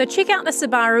price. So check out the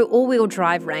Subaru all-wheel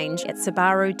drive range at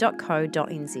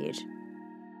subaru.co.nz.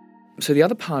 So the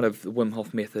other part of the Wim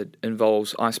Hof method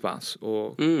involves ice baths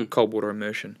or cold water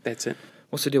immersion. That's it.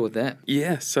 What's the deal with that?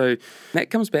 Yeah, so that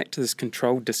comes back to this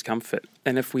controlled discomfort.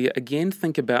 And if we again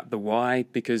think about the why,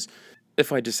 because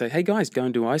if I just say, hey guys, go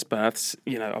and do ice baths,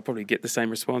 I'll probably get the same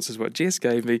response as what Jess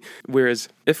gave me. Whereas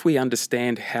if we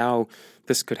understand how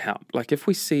this could help, like if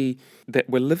we see that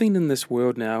we're living in this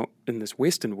world now, in this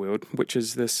Western world, which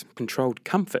is this controlled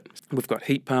comfort. We've got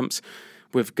heat pumps,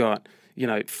 we've got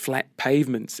flat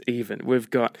pavements even. We've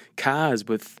got cars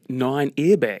with 9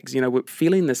 airbags. We're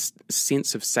feeling this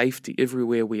sense of safety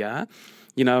everywhere we are.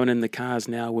 And in the cars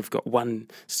now, we've got one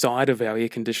side of our air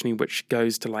conditioning which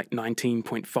goes to like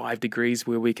 19.5 degrees,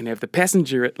 where we can have the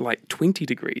passenger at like 20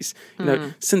 degrees.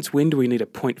 Since when do we need a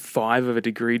 0.5 of a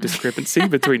degree discrepancy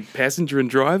between passenger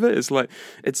and driver? It's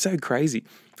so crazy.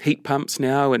 Heat pumps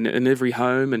now in every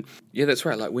home. And Yeah, that's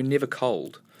right. Like, we're never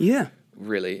cold, yeah.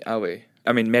 really, are we?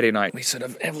 I mean, Maddie and I, we sort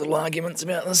of have little arguments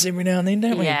about this every now and then,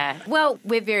 don't we? Yeah. Well,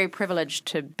 we're very privileged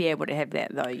to be able to have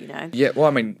that, though, Yeah, well,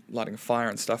 I mean, lighting a fire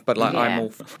and stuff, but like, I'm Yeah.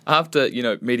 all after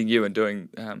meeting you and doing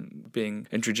being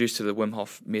introduced to the Wim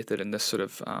Hof method and this sort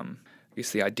of I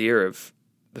guess the idea of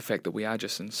the fact that we are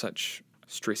just in such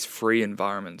stress-free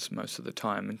environments most of the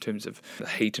time in terms of the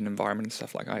heat and environment and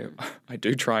stuff. Like I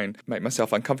do try and make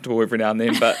myself uncomfortable every now and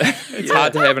then, but it's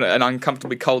hard to have an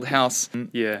uncomfortably cold house.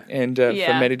 Yeah. And for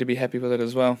Maddie to be happy with it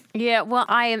as well. Yeah, well,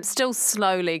 I am still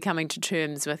slowly coming to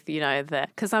terms with,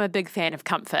 because I'm a big fan of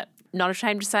comfort. Not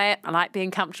ashamed to say it. I like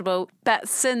being comfortable. But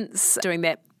since doing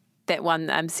that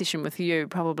one session with you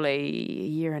probably a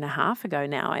year and a half ago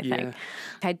now, I think,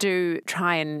 I do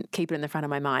try and keep it in the front of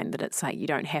my mind that it's like you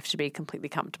don't have to be completely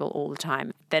comfortable all the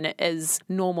time. Then it is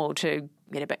normal to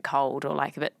get a bit cold or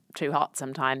like a bit too hot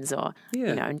sometimes or,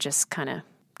 and just kind of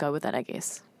go with it, I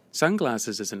guess.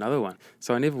 Sunglasses is another one.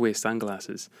 So I never wear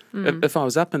sunglasses. If I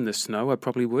was up in the snow, I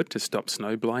probably would to stop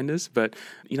snow blindness. But,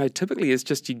 typically it's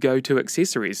just your go-to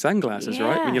accessories, sunglasses,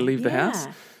 right, when you leave the house.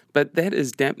 But that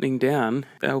is dampening down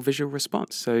our visual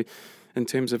response. So in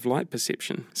terms of light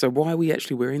perception. So why are we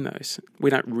actually wearing those? We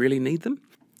don't really need them.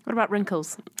 What about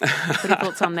wrinkles? What are your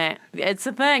thoughts on that? It's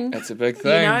a thing. It's a big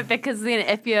thing. Because then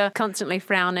if you're constantly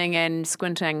frowning and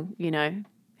squinting,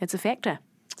 it's a factor.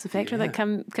 It's a factor that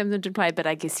comes into play, but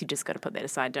I guess you just got to put that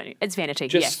aside, don't you? It's vanity.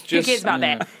 Just- Who cares about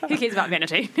yeah. that? Who cares about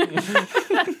vanity?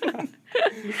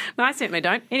 No, I certainly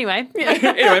don't. Anyway.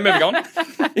 Anyway, moving on.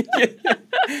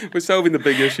 We're solving the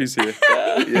big issues here.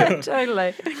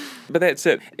 Totally. But that's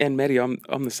it. And Maddie, I'm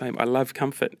the same. I love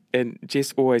comfort. And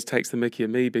Jess always takes the mickey of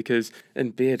me because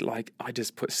in bed, like, I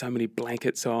just put so many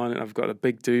blankets on and I've got a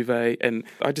big duvet and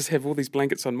I just have all these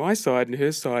blankets on my side and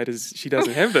her side is she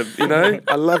doesn't have them, you know?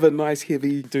 I love a nice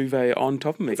heavy duvet on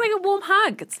top of me. It's like a warm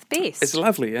hug. It's the best. It's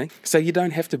lovely, eh? So you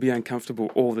don't have to be uncomfortable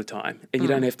all the time and you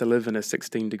don't have to live in a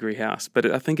 16-degree house. But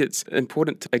I think it's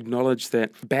important to acknowledge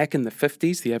that back in the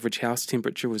 50s, the average house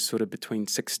temperature was sort of between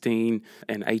 16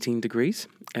 and 18 degrees.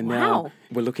 And now Wow.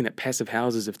 we're looking at passive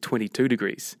houses of 22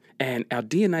 degrees. And our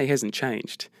DNA hasn't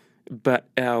changed, but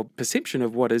our perception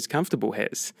of what is comfortable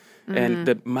has. And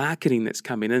the marketing that's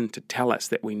coming in to tell us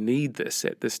that we need this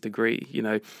at this degree, you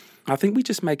know, I think we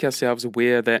just make ourselves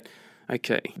aware that,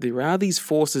 okay, there are these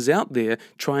forces out there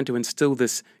trying to instill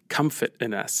this comfort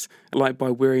in us, like by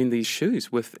wearing these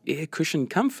shoes with air cushion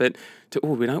comfort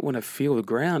we don't want to feel the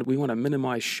ground, we want to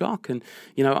minimize shock. And,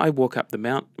 you know, I walk up the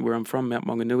mount where I'm from, Mount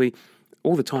Maunganui,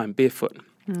 all the time, barefoot.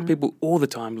 People all the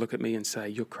time look at me and say,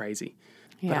 you're crazy.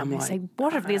 Yeah, But I'm they like, say,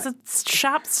 what if there's a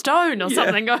sharp stone or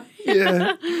something?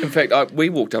 yeah. In fact, we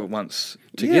walked up once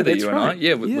together, that's you and right. I,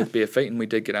 Yeah. with bare feet, and we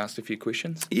did get asked a few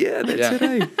questions. Yeah, that's Yeah.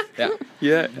 it, eh? Yeah.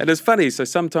 Yeah, and it's funny. So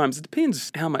sometimes it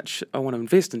depends how much I want to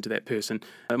invest into that person.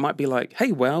 It might be like,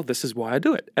 hey, well, this is why I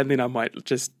do it. And then I might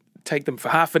just take them for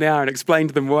half an hour and explain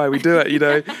to them why we do it, you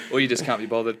know. Or you just can't be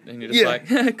bothered, and you're just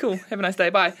Yeah. like, cool, have a nice day,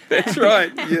 bye. That's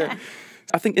right, yeah.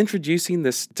 I think introducing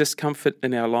this discomfort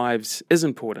in our lives is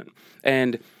important.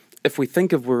 And if we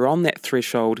think of we're on that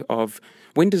threshold of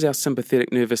when does our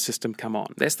sympathetic nervous system come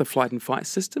on? That's the flight and fight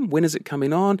system. When is it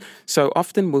coming on? So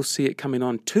often we'll see it coming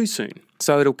on too soon.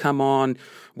 So it'll come on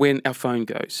when our phone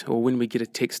goes, or when we get a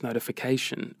text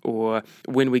notification, or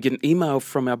when we get an email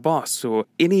from our boss, or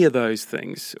any of those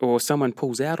things, or someone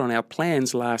pulls out on our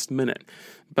plans last minute.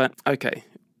 But okay,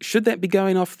 should that be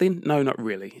going off then? No, not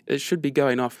really. It should be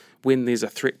going off when there's a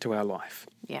threat to our life.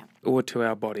 Yeah. Or to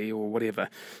our body or whatever.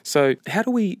 So how do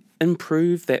we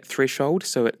improve that threshold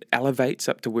so it elevates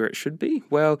up to where it should be?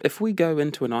 Well, if we go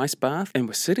into an ice bath and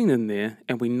we're sitting in there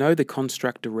and we know the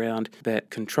construct around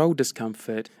that controlled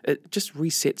discomfort, it just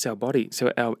resets our body.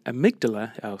 So our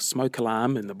amygdala, our smoke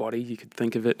alarm in the body, you could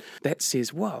think of it, that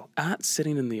says, whoa, Art's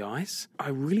sitting in the ice. I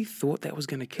really thought that was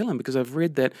going to kill him because I've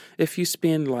read that if you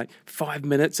spend like 5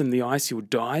 minutes in the ice, you'll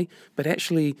die. But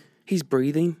actually, he's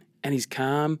breathing and he's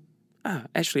calm.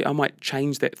 Actually, I might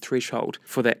change that threshold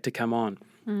for that to come on.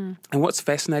 And what's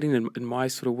fascinating in my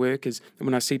sort of work is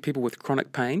when I see people with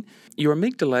chronic pain, your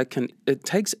amygdala it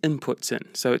takes inputs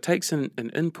in. So it takes in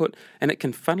an input and it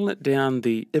can funnel it down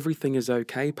the everything is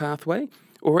okay pathway,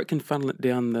 or it can funnel it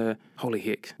down the holy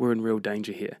heck, we're in real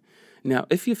danger here. Now,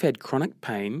 if you've had chronic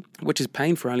pain, which is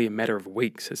pain for only a matter of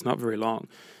weeks, it's not very long,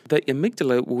 the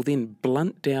amygdala will then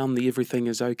blunt down the everything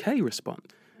is okay response.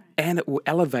 And it will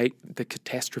elevate the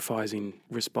catastrophizing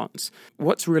response.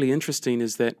 What's really interesting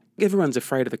is that everyone's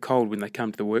afraid of the cold when they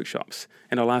come to the workshops.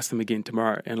 And I'll ask them again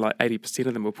tomorrow, and like 80%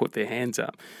 of them will put their hands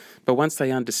up. But once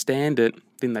they understand it,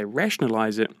 then they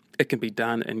rationalize it, it can be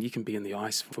done, and you can be in the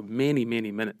ice for many,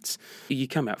 many minutes. You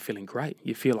come out feeling great.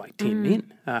 You feel like 10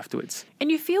 men afterwards. And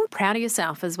you feel proud of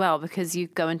yourself as well because you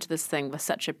go into this thing with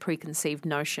such a preconceived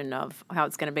notion of how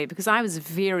it's going to be. Because I was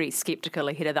very skeptical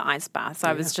ahead of the ice bath.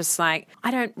 I was just like,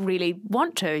 I don't really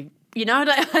want to. You know,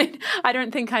 I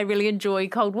don't think I really enjoy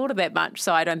cold water that much,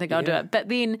 so I don't think I'll do it. But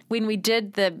then when we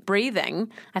did the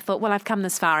breathing, I thought, well, I've come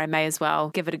this far, I may as well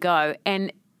give it a go.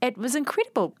 And it was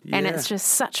incredible. And it's just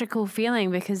such a cool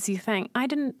feeling because you think, I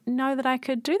didn't know that I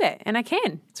could do that. And I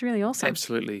can. It's really awesome.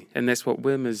 Absolutely. And that's what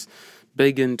Wim is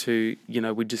big into. You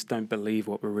know, we just don't believe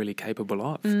what we're really capable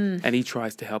of. And he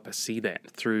tries to help us see that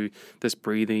through this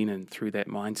breathing and through that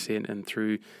mindset and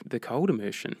through the cold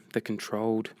immersion, the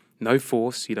controlled, no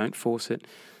force, you don't force it.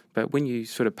 But when you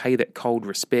sort of pay that cold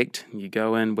respect and you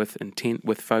go in with intent,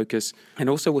 with focus, and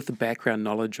also with the background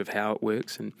knowledge of how it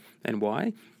works and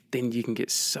why, then you can get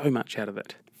so much out of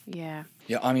it. Yeah.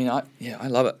 Yeah, I mean, I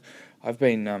love it. I've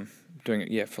been doing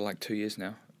it, for like 2 years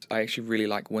now. I actually really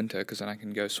like winter because then I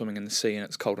can go swimming in the sea and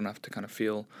it's cold enough to kind of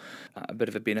feel a bit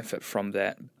of a benefit from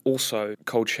that. Also,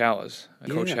 cold showers.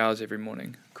 Cold showers every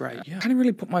morning. Great. I can't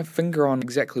really put my finger on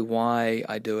exactly why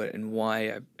I do it and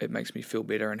why it makes me feel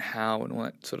better and how and all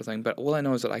that sort of thing. But all I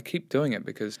know is that I keep doing it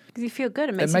because Because you feel good.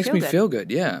 It it makes makes you me feel good. feel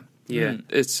good, yeah. Yeah,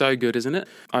 it's so good, isn't it?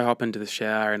 I hop into the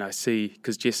shower and I see,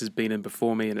 because Jess has been in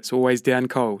before me and it's always down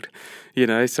cold,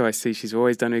 so I see she's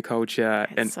always done her cold shower.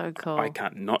 That's and so cool. I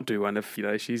can't not do one if,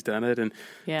 she's done it.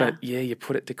 Yeah. But you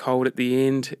put it to cold at the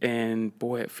end and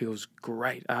boy, it feels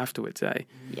great afterwards, eh?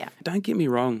 Yeah. Don't get me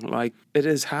wrong, it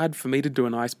is hard for me to do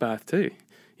an ice bath too.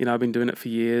 I've been doing it for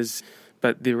years,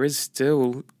 but there is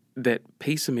still that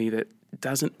piece of me that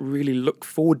doesn't really look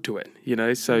forward to it,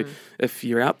 So if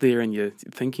you're out there and you're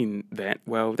thinking that,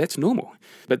 well, that's normal.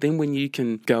 But then when you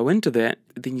can go into that,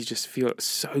 then you just feel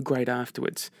so great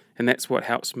afterwards. And that's what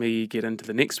helps me get into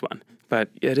the next one. But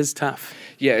it is tough.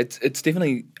 Yeah, it's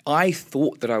definitely, I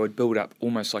thought that I would build up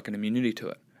almost like an immunity to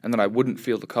it and that I wouldn't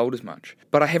feel the cold as much.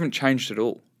 But I haven't changed at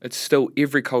all. It's still,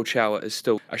 every cold shower is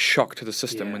still a shock to the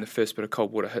system when the first bit of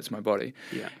cold water hits my body.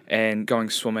 Yeah. And going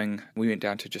swimming, we went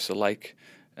down to just a lake,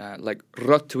 Lake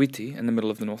Rotuiti in the middle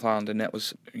of the North Island, and that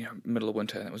was middle of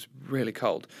winter, and it was really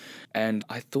cold. And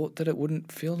I thought that it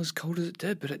wouldn't feel as cold as it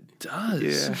did, but it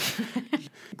does. Yeah.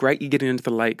 Great you're getting into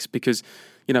the lakes because,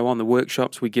 on the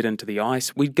workshops we get into the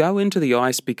ice. We go into the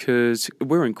ice because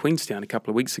we were in Queenstown a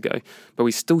couple of weeks ago, but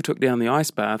we still took down the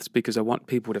ice baths because I want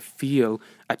people to feel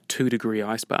a 2-degree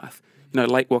ice bath.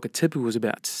 Lake Wakatipu was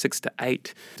about 6 to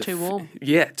 8. Too warm.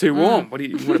 Yeah, too warm. What do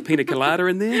you want, a pina colada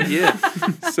in there? Yeah.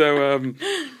 So,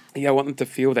 I want them to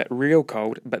feel that real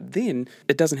cold. But then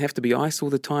it doesn't have to be ice all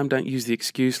the time. Don't use the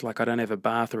excuse like I don't have a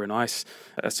bath or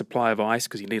a supply of ice,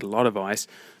 because you need a lot of ice.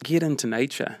 Get into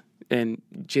nature. And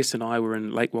Jess and I were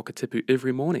in Lake Wakatipu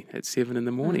every morning at 7 in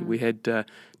the morning. We had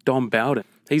Dom Bowden.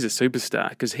 He's a superstar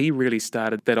because he really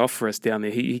started that off for us down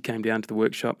there. He came down to the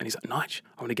workshop and he's like, Nige,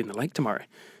 I want to get in the lake tomorrow.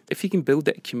 If you can build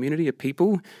that community of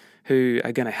people who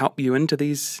are going to help you into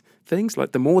these things,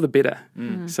 the more the better.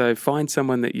 So find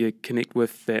someone that you connect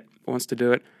with that wants to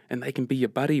do it and they can be your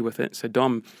buddy with it. So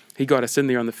Dom, he got us in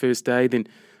there on the first day. Then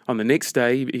on the next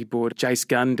day, he brought Jace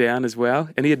Gunn down as well.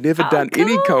 And he had never done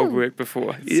any cold work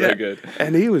before. So good.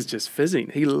 And he was just fizzing.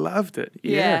 He loved it.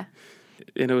 Yeah.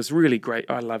 And it was really great.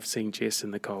 I love seeing Jess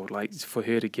in the cold, for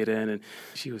her to get in, and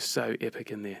she was so epic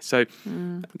in there. So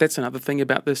that's another thing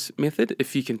about this method.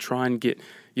 If you can try and get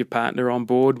your partner on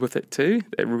board with it too,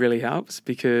 it really helps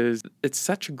because it's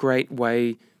such a great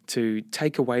way to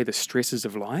take away the stresses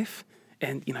of life.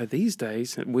 And, these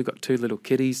days, we've got 2 little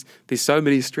kiddies. There's so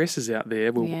many stresses out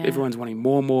there. Well, everyone's wanting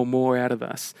more out of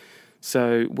us.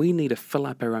 So we need to fill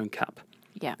up our own cup.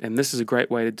 Yeah. And this is a great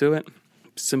way to do it.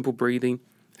 Simple breathing.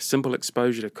 Simple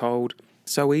exposure to cold,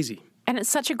 so easy. And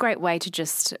it's such a great way to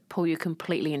just pull you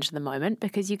completely into the moment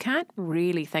because you can't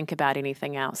really think about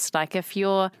anything else. Like if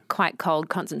you're quite cold,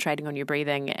 concentrating on your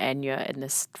breathing and you're in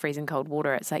this freezing cold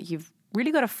water, it's like you've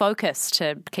really got to focus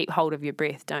to keep hold of your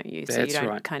breath, don't you? So That's you don't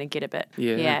right. kind of get a bit.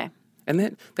 Yeah.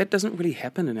 And that doesn't really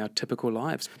happen in our typical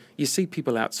lives. You see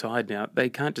people outside now, they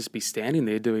can't just be standing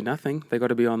there doing nothing. They got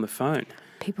to be on the phone.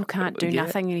 People can't do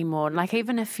nothing anymore. Like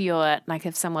even if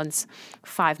if someone's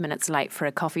 5 minutes late for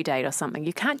a coffee date or something,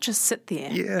 you can't just sit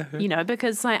there. Yeah.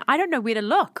 Because I don't know where to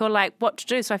look or what to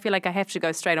do. So I feel like I have to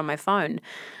go straight on my phone.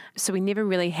 So we never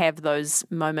really have those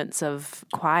moments of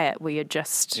quiet where you're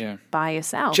just by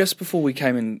yourself. Just before we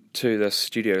came into the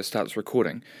studio to start this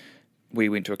recording, we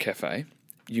went to a cafe.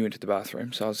 You went to the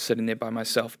bathroom, so I was sitting there by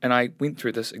myself, and I went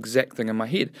through this exact thing in my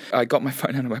head. I got my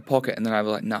phone out of my pocket, and then I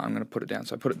was like, I'm going to put it down.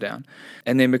 So I put it down.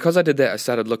 And then because I did that, I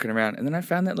started looking around, and then I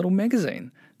found that little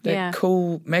magazine, that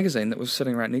cool magazine that was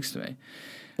sitting right next to me,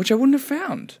 which I wouldn't have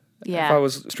found if I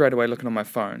was straight away looking on my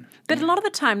phone. But a lot of the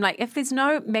time, if there's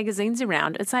no magazines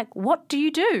around, it's like, what do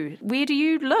you do? Where do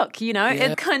you look?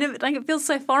 It kind of it feels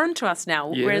so foreign to us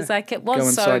now. Yeah. Whereas it Go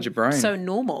was inside your brain. so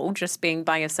normal just being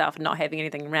by yourself and not having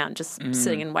anything around, just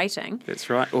sitting and waiting.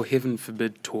 That's right. Or heaven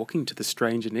forbid, talking to the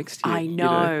stranger next to you. I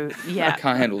know. Yeah. I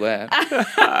can't handle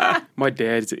that. My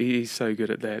dad, he's so good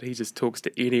at that. He just talks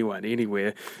to anyone,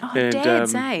 anywhere. Oh, and,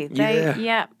 dads,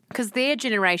 eh? Because their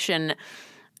generation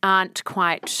aren't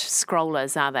quite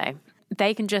scrollers, are they?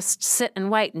 They can just sit and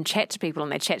wait and chat to people,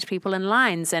 and they chat to people in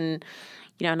lines, and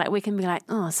we can be like,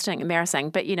 oh, it's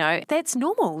embarrassing, but that's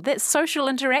normal. That's social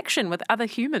interaction with other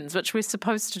humans, which we're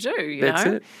supposed to do. That's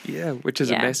it. Yeah, which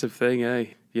is a massive thing, eh?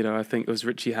 I think it was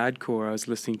Richie Hardcore I was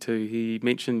listening to. He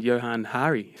mentioned Johan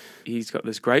Hari. He's got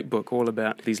this great book all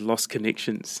about these lost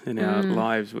connections in our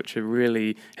lives, which are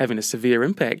really having a severe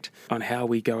impact on how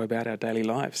we go about our daily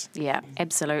lives. Yeah,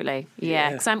 absolutely.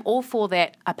 Yeah, because I'm all for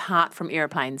that apart from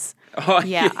airplanes. Oh,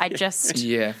 I just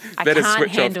Yeah. I Better can't switch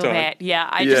off handle time. that. Yeah,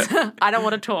 I don't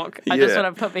want to talk. I just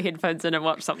want to put my headphones in and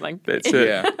watch something. That's it.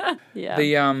 Yeah. Yeah.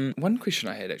 The one question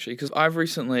I had actually, because I've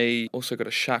recently also got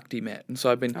a Shakti mat, and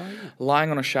so I've been lying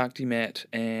on a a Shakti mat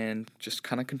and just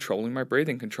kind of controlling my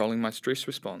breathing, controlling my stress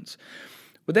response.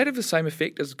 Would that have the same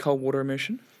effect as cold water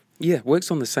immersion? Yeah, it works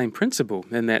on the same principle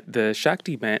in that the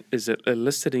Shakti mat is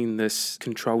eliciting this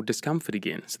controlled discomfort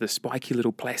again. So the spiky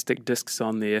little plastic discs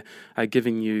on there are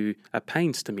giving you a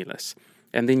pain stimulus.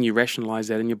 And then you rationalize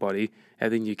that in your body,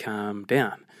 and then you calm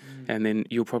down. And then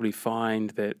you'll probably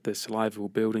find that the saliva will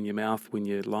build in your mouth when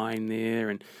you're lying there,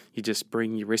 and you just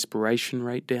bring your respiration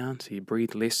rate down, so you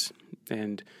breathe less,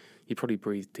 and you probably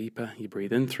breathe deeper. You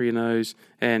breathe in through your nose,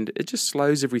 and it just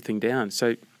slows everything down.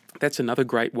 So that's another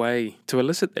great way to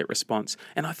elicit that response.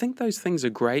 And I think those things are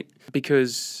great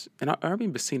because, and I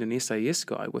remember seeing an SAS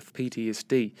guy with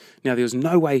PTSD. Now, there was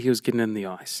no way he was getting in the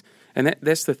ice. And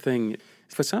that's the thing.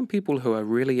 For some people who are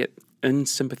really in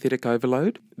sympathetic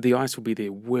overload, the ice will be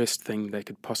their worst thing they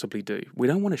could possibly do. We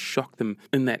don't want to shock them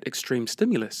in that extreme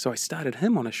stimulus. So I started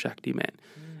him on a Shakti mat.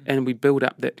 And we build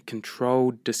up that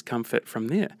controlled discomfort from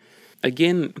there.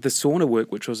 Again, the sauna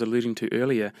work, which I was alluding to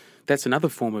earlier, that's another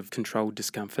form of controlled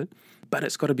discomfort, but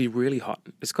it's got to be really hot.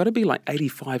 It's got to be like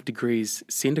 85 degrees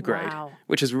centigrade, Wow.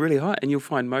 which is really hot. And you'll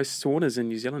find most saunas in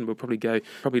New Zealand will probably go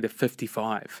to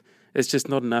 55. It's just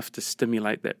not enough to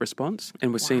stimulate that response.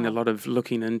 And we're seeing a lot of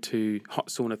looking into hot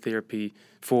sauna therapy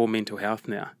for mental health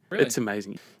now. Really? It's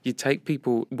amazing. You take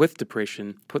people with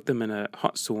depression, put them in a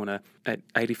hot sauna at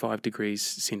 85 degrees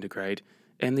centigrade,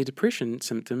 and their depression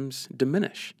symptoms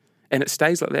diminish. And it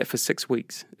stays like that for 6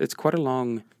 weeks. It's quite a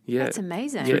long, That's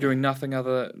amazing. So you're doing nothing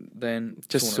other than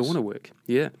just saunas. sauna work.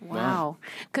 Yeah. Wow.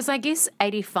 Because I guess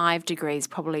 85 degrees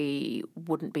probably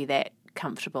wouldn't be that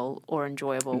comfortable or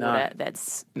enjoyable, No. would it?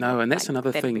 That's And that's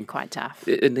another that'd be thing. quite tough.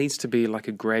 It needs to be like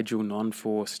a gradual,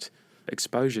 non-forced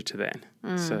exposure to that.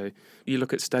 So you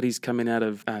look at studies coming out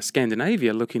of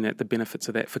Scandinavia looking at the benefits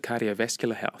of that for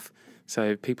cardiovascular health.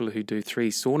 So people who do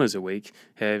 3 saunas a week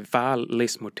have far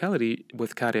less mortality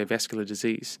with cardiovascular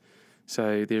disease.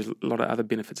 So there's a lot of other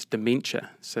benefits,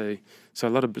 dementia. So a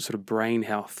lot of sort of brain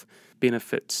health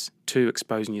benefits to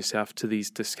exposing yourself to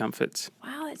these discomforts.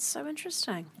 Wow, that's so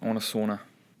interesting. I want a sauna.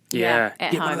 Yeah,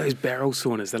 at Get one home. of those barrel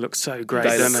saunas. They look so great,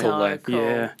 They don't look they? cool, though. cool.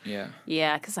 Yeah. Yeah.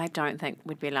 Yeah, because I don't think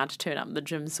we'd be allowed to turn up the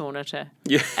gym sauna to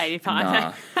Yeah. 85.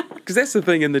 Nah. Because that's the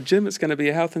thing, in the gym, it's going to be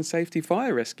a health and safety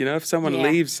fire risk. You know, if someone Yeah.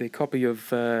 leaves a copy of,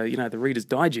 the Reader's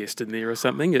Digest in there or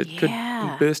something, it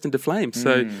Yeah. could burst into flames.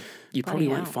 So you probably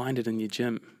won't hell. find it in your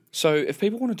gym. So if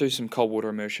people want to do some cold water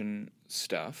immersion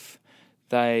stuff,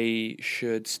 they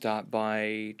should start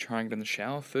by trying it in the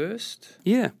shower first.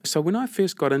 Yeah. So when I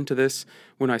first got into this,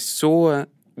 when I saw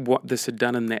what this had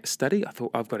done in that study, I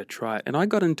thought, I've got to try it. And I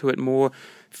got into it more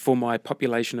for my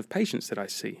population of patients that I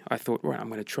see. I thought, right, I'm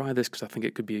going to try this because I think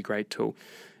it could be a great tool.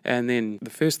 And then the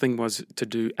first thing was to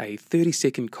do a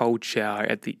 30-second cold shower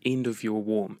at the end of your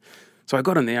warm. So I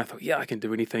got in there, I thought, yeah, I can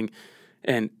do anything.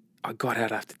 And I got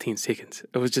out after 10 seconds.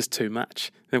 It was just too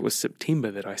much. It was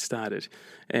September that I started.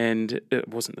 And it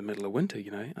wasn't the middle of winter, you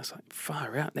know. I was like,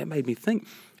 far out. That made me think,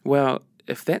 well,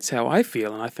 if that's how I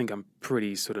feel and I think I'm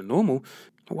pretty sort of normal,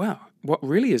 wow, what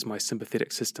really is my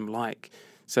sympathetic system like?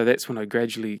 So that's when I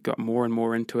gradually got more and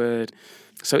more into it.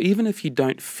 So even if you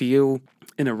don't feel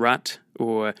in a rut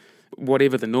or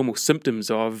whatever the normal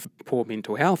symptoms of poor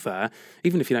mental health are,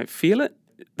 even if you don't feel it,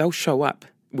 they'll show up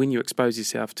when you expose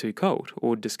yourself to cold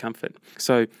or discomfort.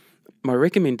 So my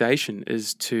recommendation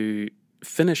is to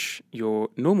finish your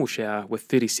normal shower with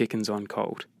 30 seconds on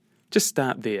cold. Just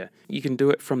start there. You can do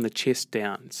it from the chest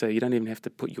down, so you don't even have to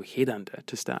put your head under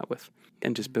to start with,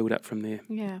 and just build up from there.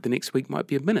 Yeah. The next week might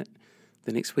be a minute.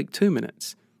 The next week, 2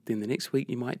 minutes. Then the next week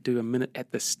you might do a minute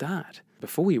at the start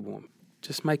before you warm.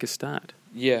 Just make a start.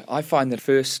 Yeah, I find the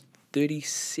first 30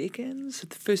 seconds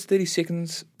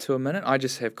to a minute, I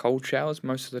just have cold showers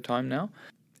most of the time now.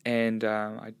 And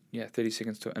 30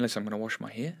 seconds to, unless I'm going to wash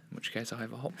my hair, in which case I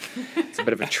have a hop. It's a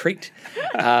bit of a treat.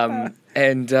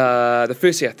 The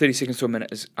first 30 seconds to a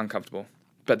minute is uncomfortable.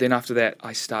 But then after that,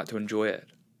 I start to enjoy it.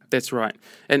 That's right.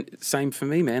 And same for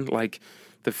me, man. Like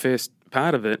the first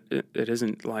part of it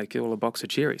isn't like all a box of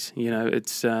cherries. You know,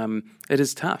 it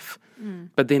is tough.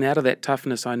 But then out of that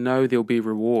toughness, I know there'll be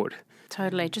reward.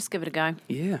 Totally. Just give it a go.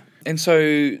 Yeah. And so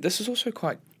this is also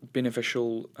quite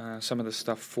beneficial, some of the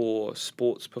stuff for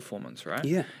sports performance, right?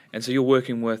 Yeah. And so you're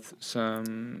working with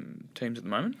some teams at the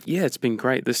moment? Yeah, it's been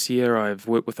great. This year I've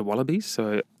worked with the Wallabies,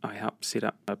 so I helped set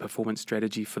up a performance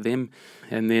strategy for them.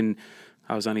 And then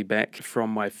I was only back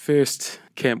from my first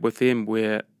camp with them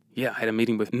where, I had a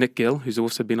meeting with Nick Gill, who's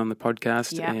also been on the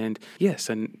podcast. Yeah. And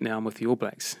so now I'm with the All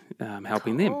Blacks,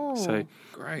 helping them. So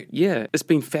Great. yeah, it's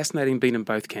been fascinating being in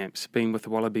both camps, being with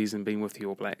the Wallabies and being with the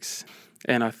All Blacks.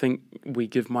 And I think we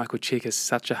give Michael Cheika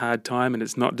such a hard time, and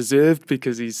it's not deserved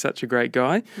because he's such a great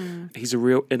guy. He's a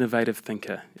real innovative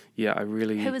thinker. Yeah, I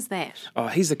really... Who is that? Oh,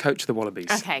 he's the coach of the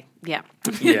Wallabies. Okay, yeah.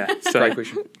 Yeah. So, Great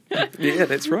question. yeah,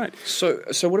 that's right. So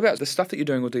what about the stuff that you're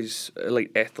doing with these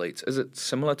elite athletes? Is it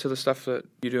similar to the stuff that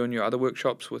you do in your other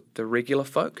workshops with the regular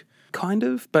folk? Kind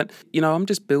of, but, I'm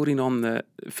just building on the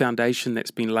foundation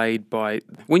that's been laid by...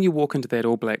 When you walk into that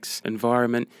All Blacks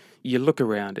environment, you look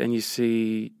around and you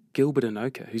see Gilbert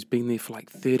Enoka, who's been there for like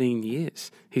 13 years.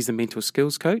 He's the mental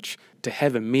skills coach. To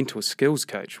have a mental skills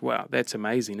coach, wow, that's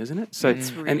amazing, isn't it? So,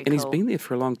 really and he's been there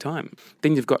for a long time.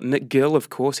 Then you've got Nick Gill, of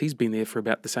course. He's been there for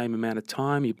about the same amount of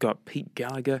time. You've got Pete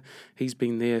Gallagher. He's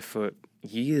been there for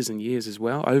years and years as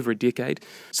well, over a decade.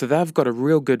 So they've got a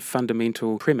real good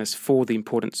fundamental premise for the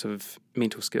importance of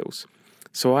mental skills.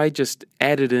 So I just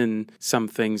added in some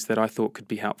things that I thought could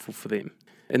be helpful for them,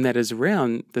 and that is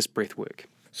around this breath work.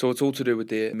 So it's all to do with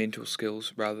their mental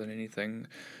skills rather than anything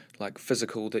like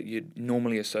physical that you'd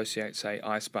normally associate, say,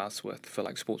 ice baths with for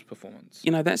like sports performance?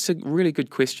 That's a really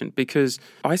good question, because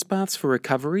ice baths for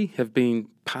recovery have been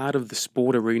part of the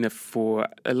sport arena for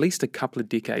at least a couple of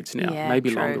decades now, maybe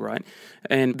longer, right?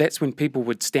 And that's when people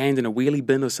would stand in a wheelie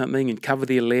bin or something and cover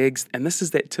their legs. And this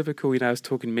is that typical, I was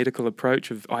talking medical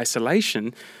approach of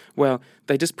isolation. Well,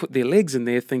 they just put their legs in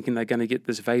there thinking they're going to get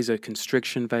this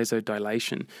vasoconstriction,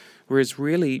 vasodilation. Whereas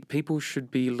really people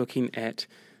should be looking at,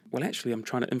 well, actually, I'm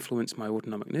trying to influence my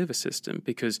autonomic nervous system,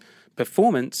 because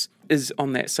performance is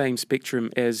on that same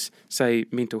spectrum as, say,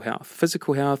 mental health.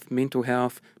 Physical health, mental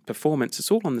health, performance,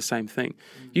 it's all on the same thing.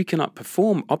 You cannot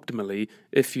perform optimally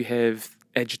if you have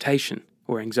agitation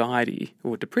or anxiety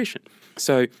or depression.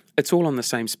 So it's all on the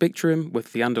same spectrum,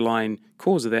 with the underlying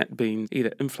cause of that being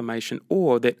either inflammation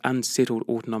or that unsettled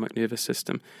autonomic nervous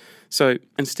system. So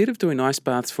instead of doing ice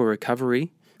baths for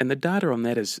recovery, and the data on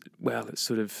that is, well, it's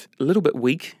sort of a little bit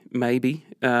weak, maybe,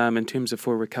 in terms of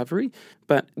for recovery.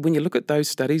 But when you look at those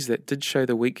studies that did show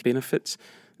the weak benefits,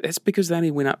 that's because they only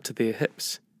went up to their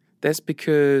hips. That's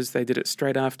because they did it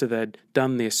straight after they'd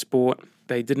done their sport.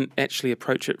 They didn't actually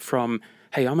approach it from,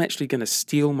 hey, I'm actually going to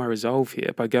steel my resolve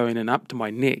here by going in up to my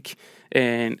neck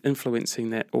and influencing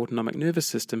that autonomic nervous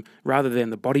system, rather than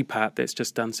the body part that's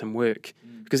just done some work,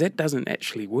 because that doesn't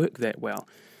actually work that well.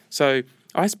 So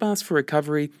ice baths for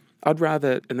recovery, I'd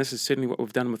rather, and this is certainly what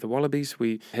we've done with the Wallabies,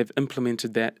 we have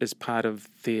implemented that as part of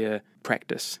their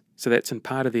practice. So that's in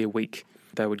part of their week.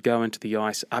 They would go into the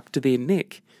ice up to their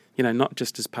neck, not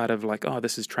just as part of like, oh,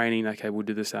 this is training, okay, we'll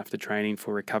do this after training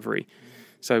for recovery.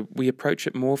 So we approach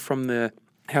it more from the,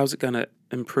 how's it going to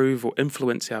improve or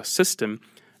influence our system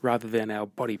rather than our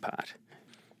body part.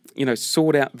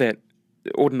 Sort out that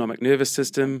autonomic nervous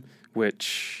system,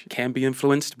 which can be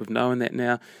influenced, we've known that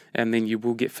now, and then you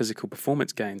will get physical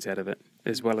performance gains out of it,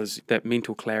 as well as that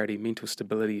mental clarity, mental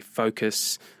stability,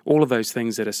 focus, all of those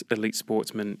things that an elite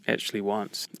sportsman actually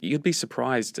wants. You'd be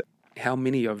surprised how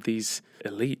many of these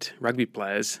elite rugby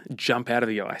players jump out of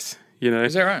the ice.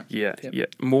 Is that right? Yeah, Yep. yeah.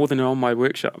 More than on my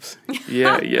workshops.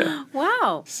 Yeah.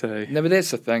 Wow. So No, but that's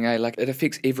the thing, Like, it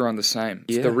affects everyone the same.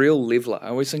 It's Yeah. the real leveler. I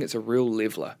always think it's a real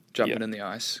leveler jumping Yeah. in the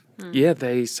ice. yeah,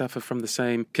 they suffer from the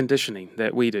same conditioning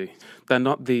that we do. They're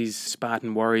not these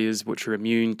Spartan warriors which are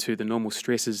immune to the normal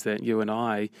stresses that you and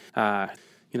I are.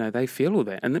 They feel all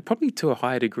that, and they're probably to a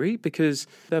higher degree because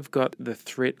they've got the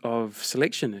threat of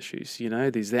selection issues.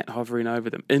 There's that hovering over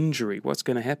them. Injury, what's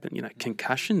going to happen?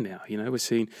 Concussion now. We're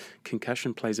seeing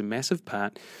concussion plays a massive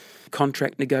part.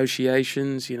 Contract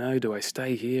negotiations, do I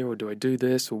stay here or do I do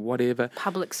this or whatever?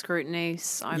 Public scrutiny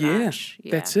so Yeah, much.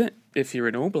 Yeah, that's it. If you're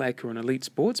an All Black or an elite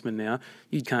sportsman now,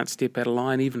 you can't step out of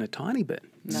line even a tiny bit.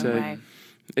 No way.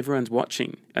 Everyone's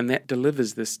watching, and that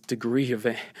delivers this degree of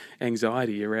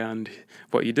anxiety around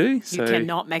what you do. You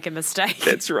cannot make a mistake.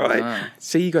 That's right.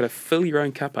 So you got to fill your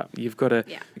own cup up. You've got to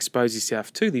Yeah. expose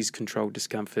yourself to these controlled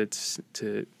discomforts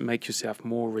to make yourself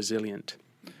more resilient.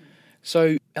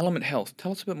 So, Element Health.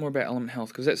 Tell us a bit more about Element Health,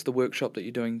 because that's the workshop that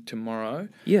you're doing tomorrow.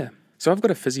 Yeah. So I've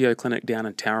got a physio clinic down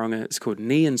in Tauranga. It's called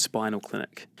Knee and Spinal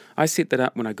Clinic. I set that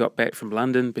up when I got back from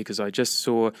London because I just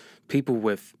saw people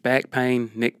with back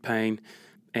pain, neck pain,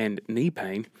 and knee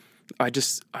pain. I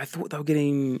thought they were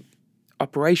getting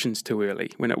operations too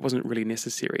early when it wasn't really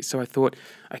necessary. So I thought,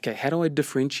 okay, how do I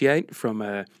differentiate from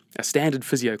a standard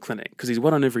physio clinic? Because there's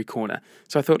one on every corner.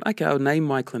 So I thought, okay, I'll name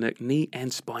my clinic Knee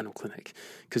and Spinal Clinic,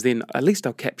 because then at least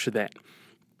I'll capture that.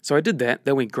 So I did that.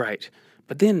 That went great.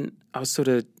 But then I was sort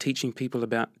of teaching people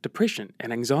about depression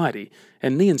and anxiety,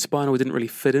 and knee and spinal didn't really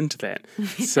fit into that.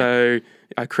 So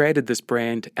I created this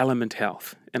brand, Element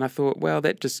Health. And I thought, well,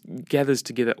 that just gathers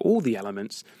together all the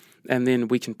elements and then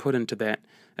we can put into that,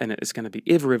 and it's going to be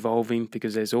ever evolving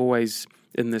because there's always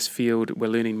in this field we're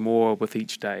learning more with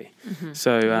each day.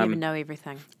 So You never know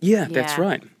everything. yeah, that's Yeah.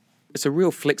 right. It's a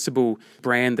real flexible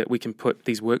brand that we can put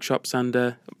these workshops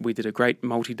under. We did a great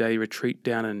multi-day retreat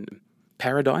down in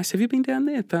Paradise. Have you been down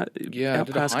there? Yeah, I Out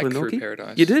did a past hike through Glenorchy?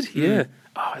 Paradise. You did? Yeah.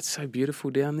 Oh, it's so beautiful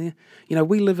down there. You know,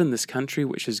 we live in this country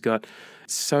which has got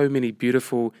so many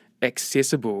beautiful,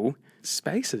 accessible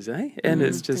spaces, eh? And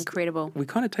it's just incredible. We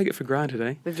kind of take it for granted,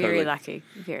 eh? We're very lucky.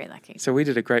 Very lucky. So we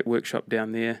did a great workshop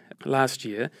down there last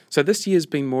year. So this year's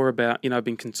been more about, I've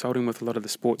been consulting with a lot of the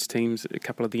sports teams, a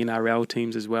couple of the NRL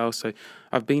teams as well. So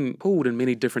I've been pulled in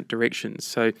many different directions.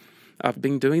 So I've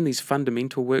been doing these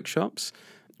fundamental workshops.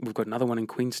 We've got another one in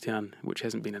Queenstown, which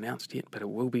hasn't been announced yet, but it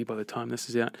will be by the time this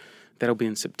is out. That'll be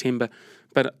in September.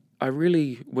 But I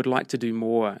really would like to do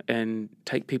more and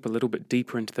take people a little bit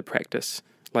deeper into the practice,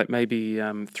 like maybe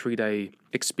 3-day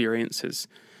experiences.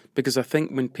 Because I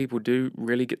think when people do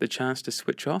really get the chance to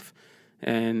switch off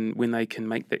and when they can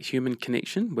make that human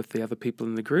connection with the other people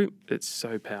in the group, it's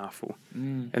so powerful.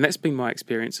 And that's been my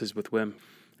experiences with Wim.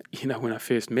 When I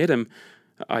first met him,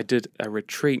 I did a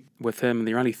retreat with him, and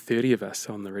there were only 30 of us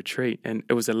on the retreat, and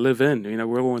it was a live-in.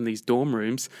 We're all in these dorm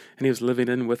rooms, and he was living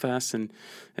in with us, and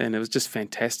it was just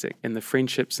fantastic. And the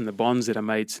friendships and the bonds that I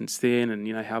made since then, and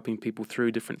helping people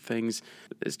through different things,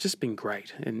 it's just been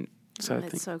great. And so I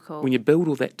That's think so cool. when you build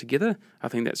all that together, I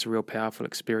think that's a real powerful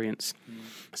experience.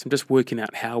 So I'm just working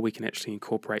out how we can actually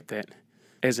incorporate that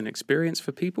as an experience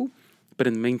for people. But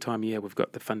in the meantime, we've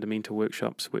got the fundamental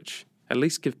workshops, which at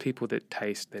least give people that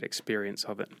taste, that experience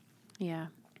of it. Yeah,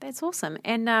 that's awesome.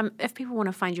 And if people want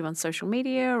to find you on social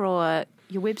media or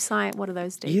your website, what are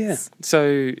those deets? Yeah,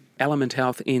 so Element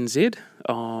Health NZ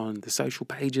on the social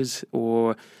pages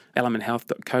or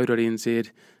elementhealth.co.nz,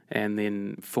 and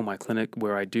then for my clinic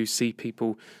where I do see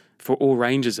people for all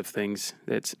ranges of things,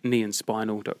 that's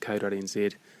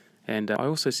kneeandspinal.co.nz. And I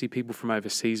also see people from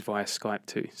overseas via Skype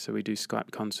too, so we do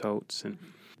Skype consults, and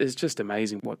it's just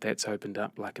amazing what that's opened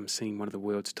up. Like I'm seeing one of the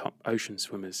world's top ocean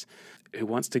swimmers who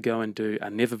wants to go and do a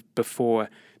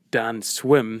never-before-done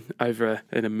swim over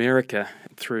in America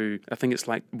through, I think it's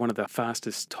like one of the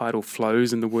fastest tidal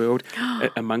flows in the world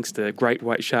amongst the great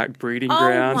white shark breeding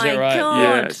grounds. Oh my right? God.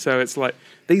 Yeah, so it's like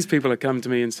these people are coming to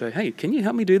me and say, hey, can you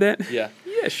help me do that? Yeah.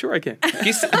 Yeah, sure I can.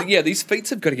 These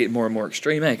feats have got to get more and more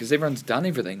extreme, because everyone's done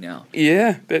everything now.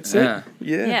 Yeah, that's Yeah. it.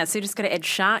 Yeah. Yeah, so you just got to add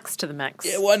sharks to the mix.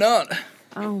 Yeah, why not?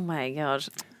 Oh my God.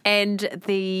 And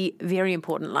the very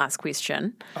important last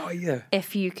question. Oh, yeah.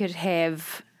 If you could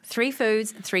have 3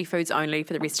 foods, 3 foods only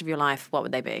for the rest of your life, what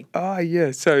would they be? Oh,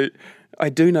 yeah. So I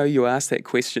do know you asked that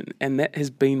question, and that has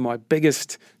been my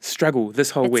biggest struggle this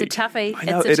whole week. It's a toughie. I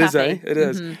know, It's a it is, eh? toughie. It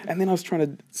is. And then I was trying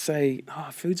to say,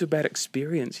 food's about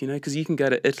experience, because you can go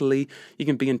to Italy, you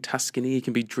can be in Tuscany, you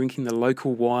can be drinking the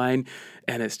local wine,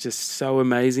 and it's just so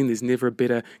amazing. There's never a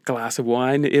better glass of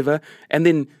wine ever. And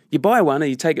then you buy one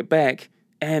and you take it back,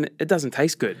 and it doesn't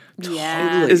taste good.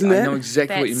 Yeah. Isn't I that? know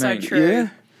exactly what you That's so mean. true. Yeah.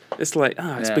 It's like,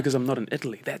 it's Yeah. because I'm not in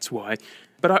Italy. That's why.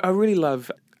 But I really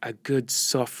love a good,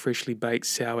 soft, freshly baked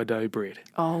sourdough bread.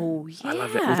 Oh, yeah. I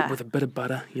love that with a bit of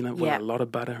butter, with Yeah. a lot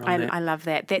of butter on that. I love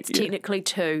that. That's technically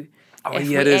 2. Oh, if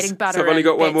yeah, we're it is. adding butter So I've only in,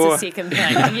 got one that's more. a second thing.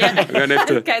 Yeah. We're gonna have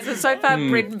to- Okay, so far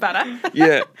bread and butter.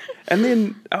 Yeah. And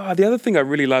then the other thing I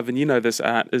really love, and this,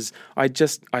 Art, is I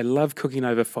love cooking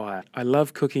over fire. I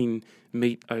love cooking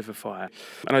meat over fire.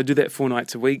 And I do that 4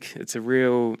 nights a week. It's a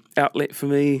real outlet for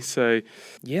me. So,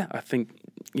 yeah, I think,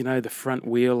 the front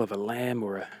wheel of a lamb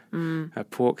or a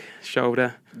pork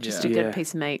shoulder. Just a good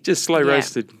piece of meat. Just slow Yeah.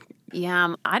 roasted.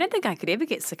 Yum. I don't think I could ever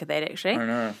get sick of that, actually. I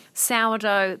know.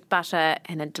 Sourdough, butter,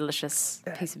 and a delicious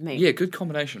piece of meat. Yeah, good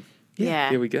combination. Yeah.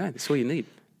 There we go. That's all you need.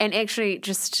 And actually,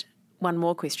 just one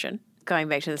more question. Going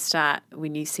back to the start,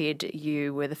 when you said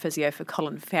you were the physio for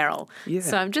Colin Farrell. Yeah.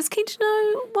 So I'm just keen to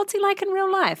know, what's he like in real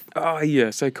life? Oh, yeah.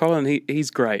 So Colin, he's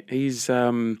great. He's,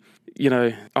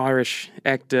 Irish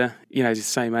actor, he's the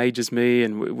same age as me,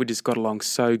 and we just got along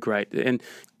so great. And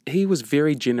he was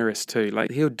very generous too. Like,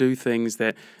 he'll do things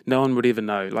that no one would ever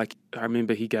know. Like, I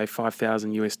remember he gave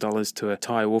 $5,000 to a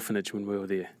Thai orphanage when we were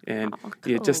there. And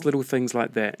yeah, just little things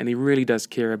like that. And he really does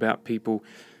care about people.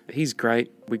 He's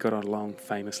great. We got on along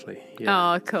famously.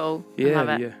 Yeah. Oh, cool. I Yeah, love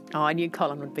it. yeah. Oh, I knew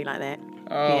Colin would be like that.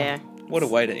 Oh, Yeah. what a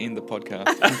way to end the podcast.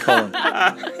 I'm Colin.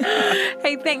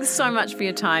 Hey, thanks so much for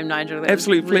your time, Nigel. That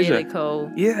Absolute was pleasure. Really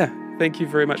cool. Yeah. Thank you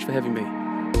very much for having me.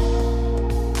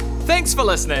 Thanks for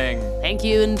listening. Thank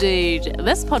you indeed.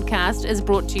 This podcast is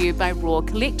brought to you by Raw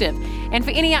Collective. And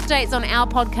for any updates on our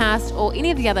podcast or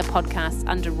any of the other podcasts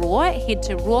under Raw, head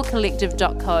to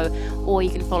rawcollective.co, or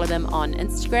you can follow them on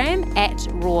Instagram at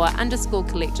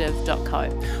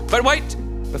raw_collective.co. But wait,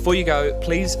 before you go,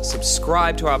 please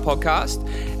subscribe to our podcast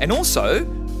and also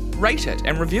rate it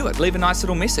and review it. Leave a nice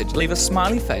little message. Leave a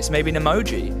smiley face, maybe an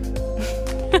emoji.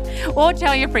 Or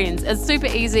tell your friends. It's super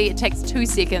easy. It takes 2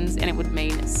 seconds and it would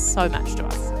mean so much to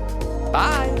us.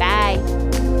 Bye. Bye.